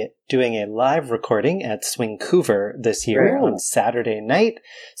be doing a live recording at Swingcouver this year on Saturday night.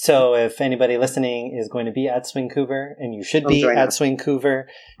 So if anybody listening is going to be at Swingcouver, and you should be at Swingcouver,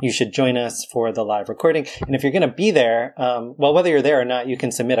 you should join us for the live recording. And if you're going to be there, whether you're there or not, you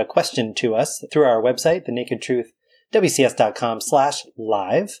can submit a question to us through our website,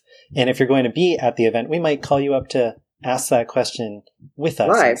 thenakedtruth.wcs.com/live. And if you're going to be at the event, we might call you up to ask that question with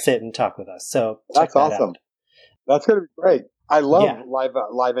us and sit and talk with us. So check that out. That's going to be great. I love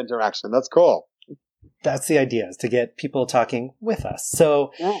live interaction. That's cool. That's the idea, is to get people talking with us.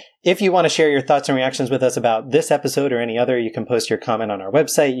 So if you want to share your thoughts and reactions with us about this episode or any other, you can post your comment on our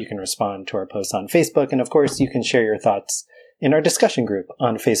website. You can respond to our posts on Facebook. And of course, you can share your thoughts in our discussion group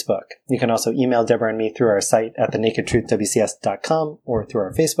on Facebook. You can also email Deborah and me through our site at thenakedtruthwcs.com or through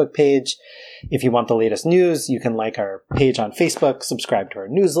our Facebook page. If you want the latest news, you can like our page on Facebook, subscribe to our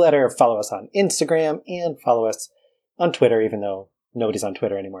newsletter, follow us on Instagram, and follow us on Twitter, even though nobody's on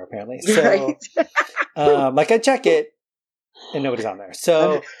Twitter anymore, apparently. So, I check it, and nobody's on there.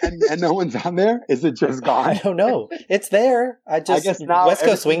 So, and no one's on there? Is it just gone? I don't know. It's there. I guess now West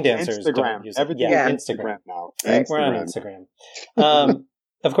Coast swing dancers don't use it. Instagram now. Right? We're on Instagram.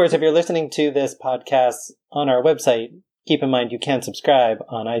 Of course, if you're listening to this podcast on our website, keep in mind you can subscribe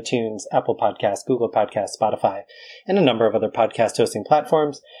on iTunes, Apple Podcasts, Google Podcasts, Spotify, and a number of other podcast hosting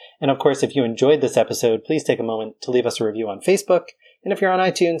platforms. And of course, if you enjoyed this episode, please take a moment to leave us a review on Facebook. And if you're on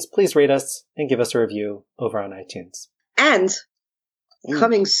iTunes, please rate us and give us a review over on iTunes. And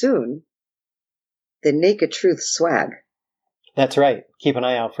coming soon, the Naked Truth swag. That's right. Keep an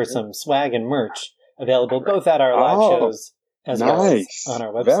eye out for some swag and merch available both at our live shows as well as on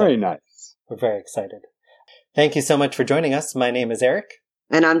our website. Very nice. We're very excited. Thank you so much for joining us. My name is Eric.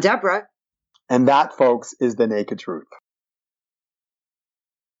 And I'm Deborah. And that, folks, is the Naked Truth.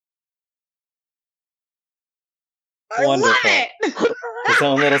 Wonderful. His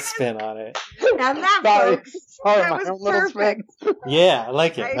own little spin on it. And that, folks, that was perfect. Yeah, I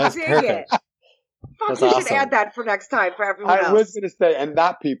like it. That's perfect. We should add that for next time for everyone else. I was going to say, and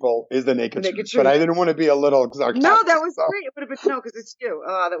that, people, is the Naked Truth. But I didn't want to be a little sarcastic. No, that was great. It would have been because it's you.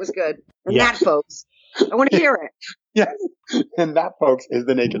 Oh, that was good. And that, folks, I want to hear it. Yes. And that, folks, is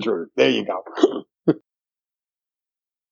the Naked Truth. There you go.